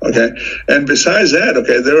all. Okay, and besides that,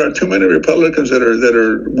 okay, there are too many Republicans that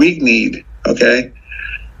are weak-kneed. Okay,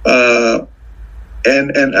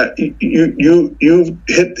 you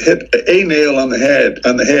hit a nail on the head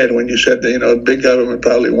when you said that big government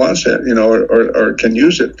probably wants it, or can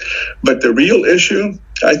use it. But the real issue,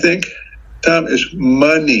 I think, Tom, is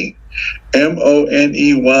money.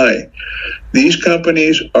 MONEY. These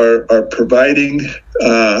companies are providing,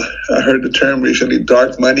 I heard the term recently,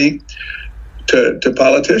 dark money to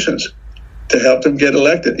politicians to help them get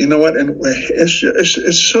elected. You know what? And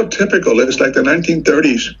it's so typical. It's like the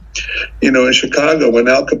 1930s, in Chicago, when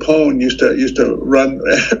Al Capone used to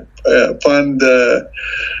fund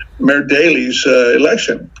Mayor Daley's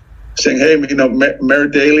election, saying, "Hey, Mayor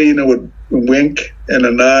Daley, would wink and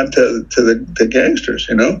a nod to the gangsters."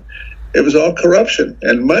 It was all corruption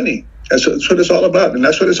and money. That's what it's all about, and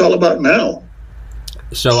that's what it's all about now.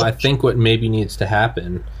 So I think what maybe needs to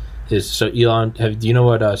happen is, Elon, do you know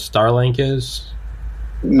what Starlink is?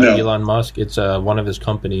 No. Elon Musk. It's one of his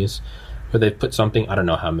companies where they put something, I don't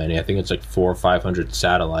know how many, I think it's like 400 or 500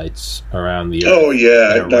 satellites around the Earth. Oh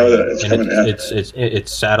yeah, I know that.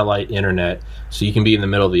 It's satellite internet, so you can be in the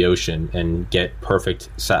middle of the ocean and get perfect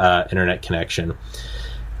internet connection.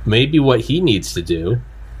 Maybe what he needs to do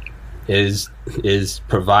is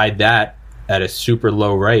provide that at a super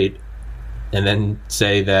low rate, and then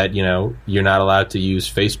say that you're not allowed to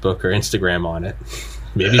use Facebook or Instagram on it.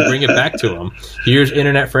 Maybe bring it back to them. Here's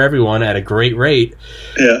internet for everyone at a great rate.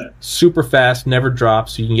 Yeah. Super fast, never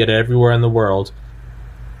drops, so you can get it everywhere in the world.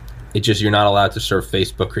 It's just you're not allowed to serve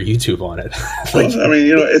Facebook or YouTube on it. Well, I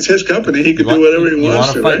mean, it's his company. He can do whatever he wants to. You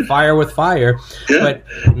want to fight right? fire with fire. Yeah.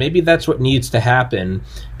 But maybe that's what needs to happen,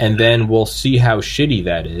 and then we'll see how shitty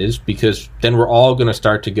that is, because then we're all going to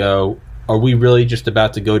start to go, are we really just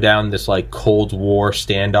about to go down this like Cold War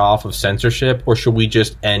standoff of censorship, or should we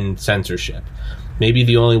just end censorship? Maybe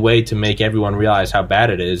the only way to make everyone realize how bad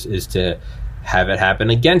it is to have it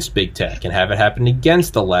happen against big tech and have it happen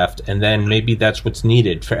against the left, and then maybe that's what's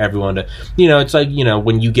needed for everyone to, it's like,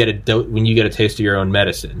 when you get a taste of your own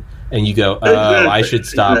medicine and you go, oh, I should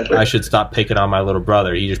stop picking on my little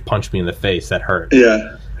brother. He just punched me in the face. That hurt.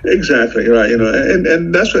 Yeah. Exactly right,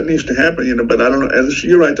 and that's what needs to happen, But I don't know.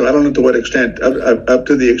 You're right, though. I don't know to what extent. Up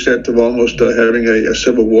to the extent of almost having a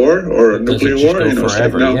civil war or a nuclear war. Go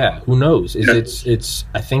forever. No. Yeah, who knows? It's.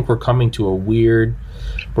 I think we're coming to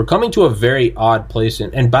a very odd place.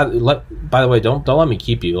 And by the way, don't let me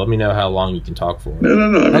keep you. Let me know how long you can talk for. No.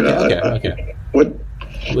 I mean, Okay. What?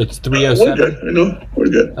 It's 3:07. We're good. We're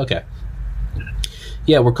good. Okay.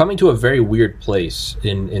 Yeah, we're coming to a very weird place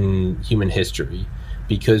in human history,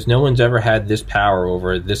 because no one's ever had this power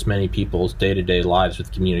over this many people's day-to-day lives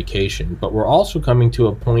with communication. But we're also coming to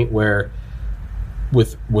a point where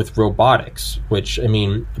with robotics, which, I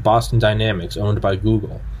mean, Boston Dynamics, owned by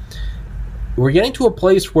Google, we're getting to a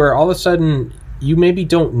place where all of a sudden you maybe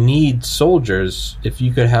don't need soldiers if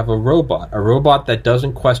you could have a robot that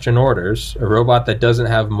doesn't question orders, a robot that doesn't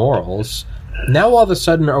have morals. Now all of a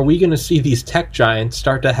sudden, are we going to see these tech giants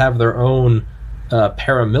start to have their own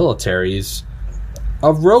paramilitaries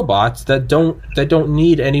of robots that don't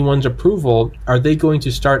need anyone's approval? Are they going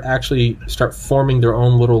to start forming their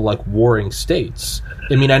own little like warring states?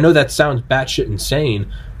 I mean, I know that sounds batshit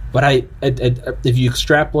insane, but if you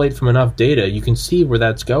extrapolate from enough data, you can see where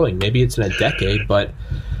that's going. Maybe it's in a decade, but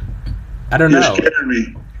I don't know.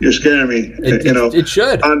 You're scaring me. It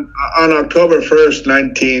should. On October 1st,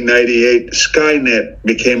 1998, Skynet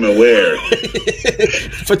became aware.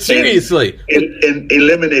 But seriously. And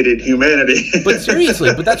eliminated humanity. But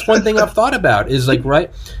seriously, that's one thing I've thought about is like, right?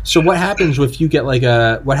 So what happens if you get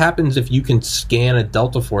what happens if you can scan a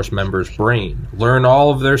Delta Force member's brain, learn all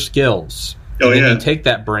of their skills? And then you take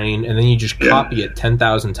that brain and then you just copy it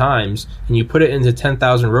 10,000 times and you put it into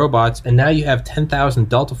 10,000 robots, and now you have 10,000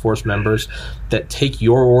 Delta Force members that take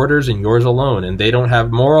your orders and yours alone, and they don't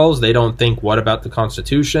have morals. They don't think, what about the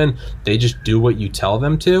Constitution? They just do what you tell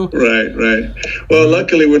them to. Right. Well,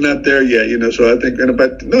 luckily we're not there yet, so I think,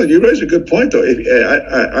 but no, you raise a good point, though.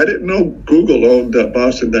 I didn't know Google owned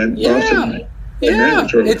Boston. Yeah,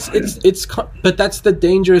 it's but that's the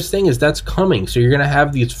dangerous thing, is that's coming. So you're going to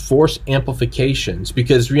have these force amplifications,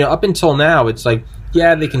 because up until now it's like,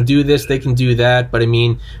 yeah, they can do this, they can do that, but I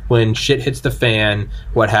mean, when shit hits the fan,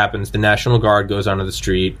 what happens? The National Guard goes onto the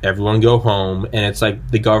street, everyone go home, and it's like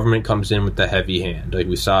the government comes in with the heavy hand. Like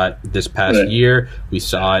we saw it this past year, we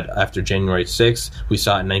saw it after January 6th, we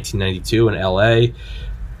saw it in 1992 in LA.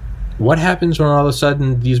 What happens when all of a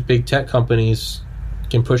sudden these big tech companies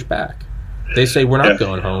can push back? They say, we're not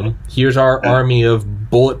going home. Here's our army of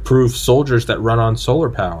bulletproof soldiers that run on solar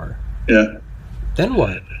power. Yeah. Then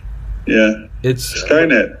what? Yeah. It's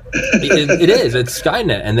Skynet. It is. It's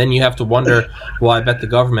Skynet. And then you have to wonder, well, I bet the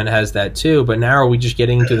government has that too. But now are we just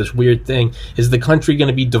getting into this weird thing? Is the country going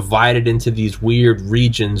to be divided into these weird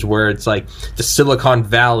regions where it's like the Silicon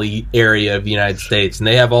Valley area of the United States, and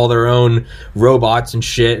they have all their own robots and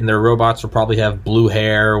shit, and their robots will probably have blue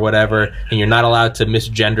hair or whatever, and you're not allowed to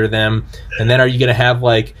misgender them? And then are you going to have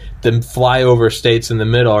like the flyover states in the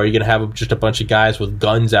middle? Or are you going to have just a bunch of guys with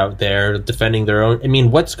guns out there defending their own? I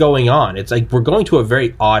mean, what's going on? It's like we're going to a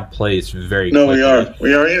very odd place very quickly. We are.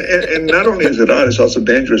 And not only is it odd, it's also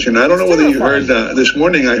dangerous. I don't know whether you heard this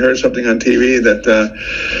morning. I heard something on TV that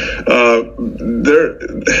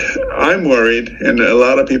I'm worried, and a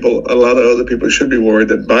lot of other people should be worried,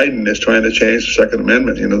 that Biden is trying to change the Second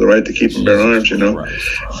Amendment. The right to keep and bear arms. And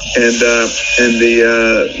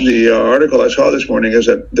the article I saw this morning is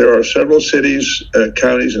that there are several cities,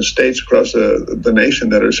 counties, and states across the nation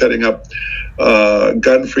that are setting up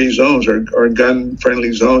gun-free zones or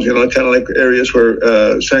gun-friendly zones, kind of like areas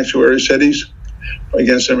where sanctuary cities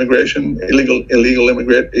against immigration, illegal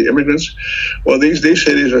immigrants. Well, these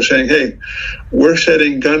cities are saying, hey, we're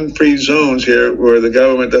setting gun-free zones here where the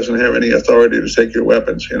government doesn't have any authority to take your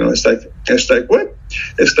weapons. It's like what?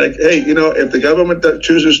 It's like, hey, if the government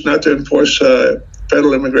chooses not to enforce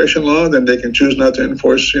federal immigration law, then they can choose not to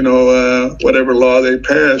enforce, whatever law they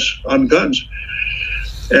pass on guns.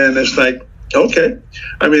 And it's like, okay.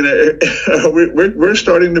 I mean, we're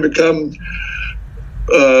starting to become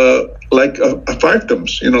like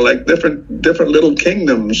fiefdoms, like different little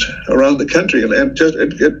kingdoms around the country, and just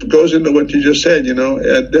it goes into what you just said.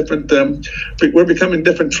 We're becoming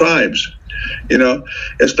different tribes.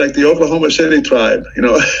 It's like the Oklahoma City tribe,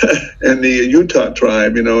 and the Utah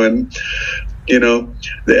tribe, and the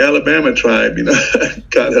Alabama tribe.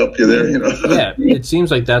 God help you there. Yeah, it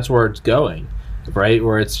seems like that's where it's going. Right,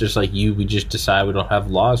 where it's just like we just decide we don't have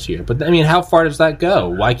laws here. But I mean, how far does that go?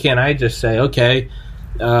 Why can't I just say, okay,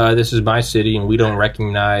 this is my city and we don't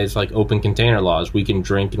recognize like open container laws? We can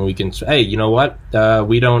drink and we can say, hey, you know what?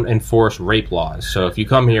 We don't enforce rape laws. So if you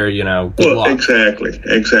come here, good luck. Exactly.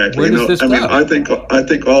 Where does this go? I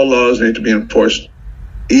think all laws need to be enforced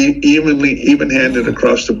even-handed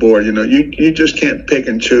across the board. You just can't pick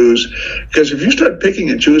and choose, because if you start picking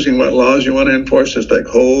and choosing what laws you want to enforce, it's like,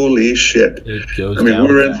 holy shit.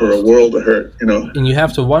 We're in for a world of hurt. And you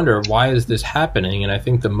have to wonder, why is this happening? And I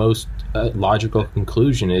think the most logical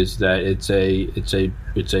conclusion is that it's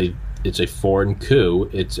a foreign coup.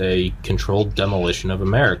 It's a controlled demolition of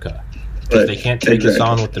America. Because they can't take us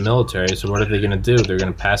on with the military, so what are they going to do? They're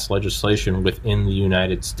going to pass legislation within the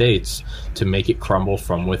United States to make it crumble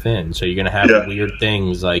from within. So you're going to have weird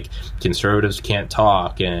things like conservatives can't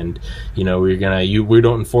talk, and we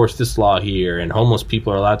don't enforce this law here, and homeless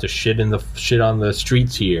people are allowed to shit on the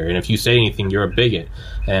streets here, and if you say anything, you're a bigot.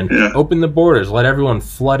 And open the borders, let everyone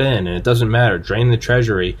flood in, and it doesn't matter. Drain the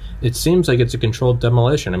treasury. It seems like it's a controlled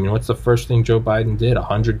demolition. I mean, what's the first thing Joe Biden did?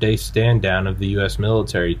 100-day stand down of the U.S.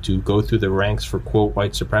 military to go through the ranks for, quote,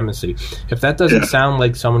 white supremacy. If that doesn't sound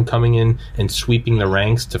like someone coming in and sweeping the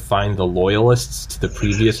ranks to find the loyalists to the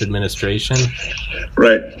previous administration,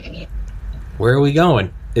 right? Where are we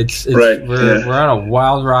going? We're on a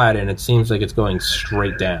wild ride, and it seems like it's going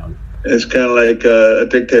straight down. It's kind of like a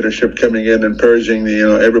dictatorship coming in and purging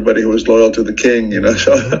everybody who was loyal to the king.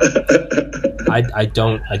 So I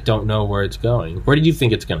don't know where it's going. Where do you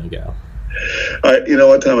think it's going to go?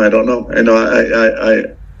 What time? I don't know.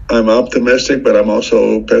 I'm optimistic, but I'm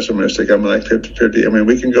also pessimistic. I'm like 50-50. I mean,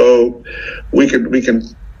 we can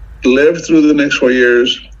live through the next 4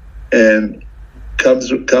 years and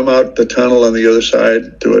come out the tunnel on the other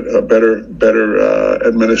side to a better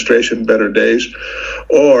administration, better days,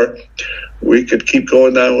 or we could keep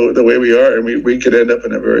going down the way we are, and we could end up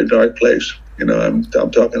in a very dark place. I'm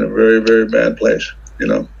talking a very, very bad place.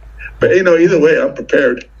 But either way, I'm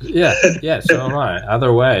prepared. Yeah. So am I.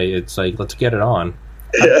 Either way, it's like, let's get it on.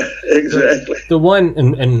 Yeah, exactly. The one,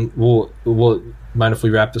 and we'll mind if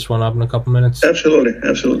we wrap this one up in a couple minutes? Absolutely.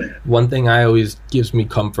 One thing I always gives me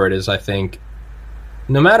comfort is I think,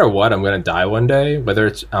 no matter what, I'm going to die one day, whether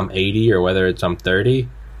it's I'm 80 or whether it's I'm 30.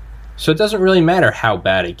 So it doesn't really matter how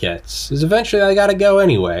bad it gets, because eventually I got to go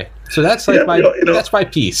anyway. So that's like that's my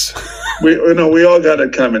peace. we all got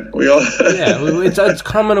it coming. It's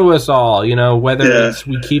coming to us all. Whether it's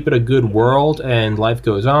we keep it a good world and life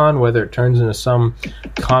goes on, whether it turns into some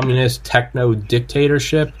communist techno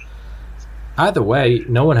dictatorship. Either way,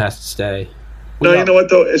 no one has to stay. You know what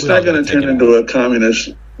though? It's not going to turn into a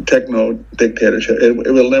communist techno dictatorship.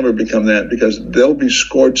 It will never become that, because there'll be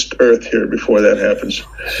scorched earth here before that happens.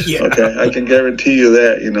 Okay, I can guarantee you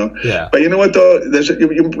that. Yeah. But you know what though?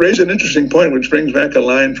 You raise an interesting point, which brings back a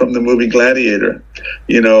line from the movie Gladiator.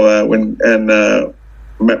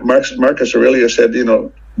 Marcus Aurelius said,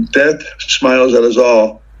 death smiles at us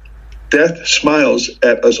all. Death smiles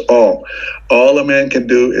at us all. All a man can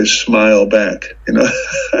do is smile back.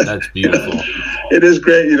 That's beautiful. It is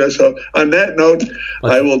great. So on that note,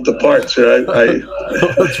 I will depart, sir.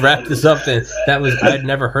 Let's wrap this up. Then I'd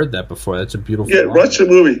never heard that before. That's a beautiful. Yeah, watch the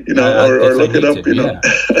movie. Or look it up. Yeah.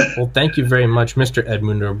 Well, thank you very much, Mr.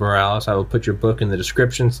 Edmundo Mireles. I will put your book in the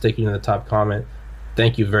description, sticking in the top comment.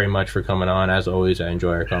 Thank you very much for coming on. As always, I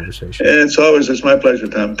enjoy our conversation. And it's my pleasure,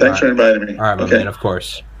 Tom. Thanks for inviting me. All right, my man, of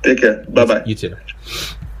course. Take care. Bye-bye. You too.